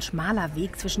führt ein schmaler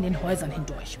Weg zwischen den Häusern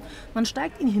hindurch. Man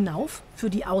steigt ihn hinauf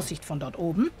für die Aussicht von dort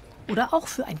oben oder auch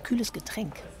für ein kühles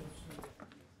Getränk.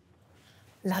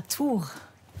 La Tour.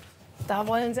 Da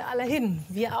wollen sie alle hin,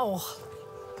 wir auch.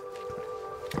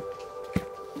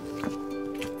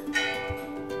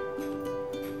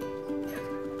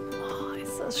 Oh,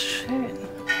 ist das schön.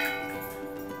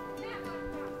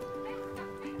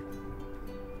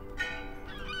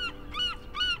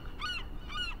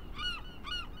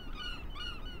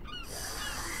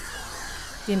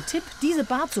 Den Tipp, diese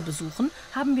Bar zu besuchen,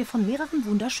 haben wir von mehreren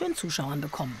wunderschönen Zuschauern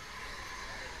bekommen.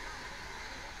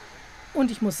 Und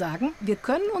ich muss sagen, wir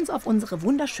können uns auf unsere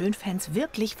wunderschönen Fans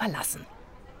wirklich verlassen.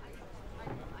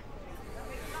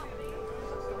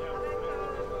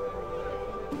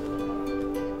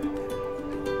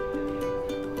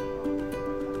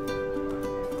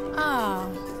 Ah,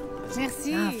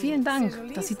 merci. Ja, vielen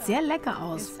Dank. Das sieht sehr lecker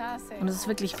aus. Und es ist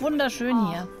wirklich wunderschön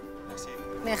hier.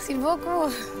 Merci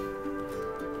beaucoup.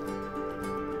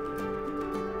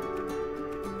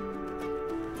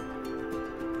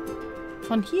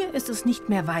 Von hier ist es nicht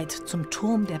mehr weit zum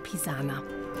Turm der Pisaner.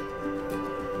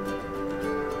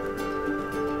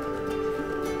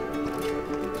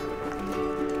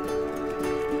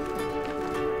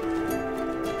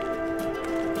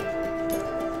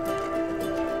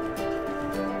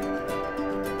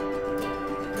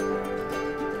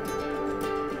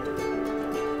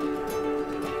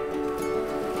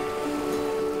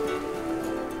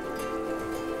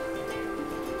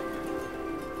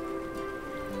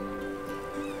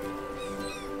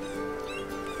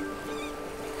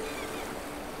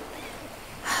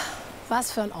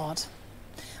 Was für ein Ort.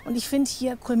 Und ich finde,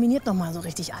 hier kulminiert noch mal so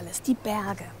richtig alles. Die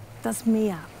Berge, das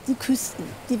Meer, die Küsten,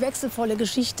 die wechselvolle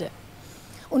Geschichte.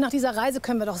 Und nach dieser Reise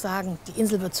können wir doch sagen, die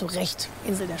Insel wird zu Recht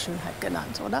Insel der Schönheit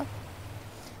genannt, oder?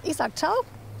 Ich sag ciao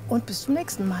und bis zum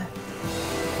nächsten Mal.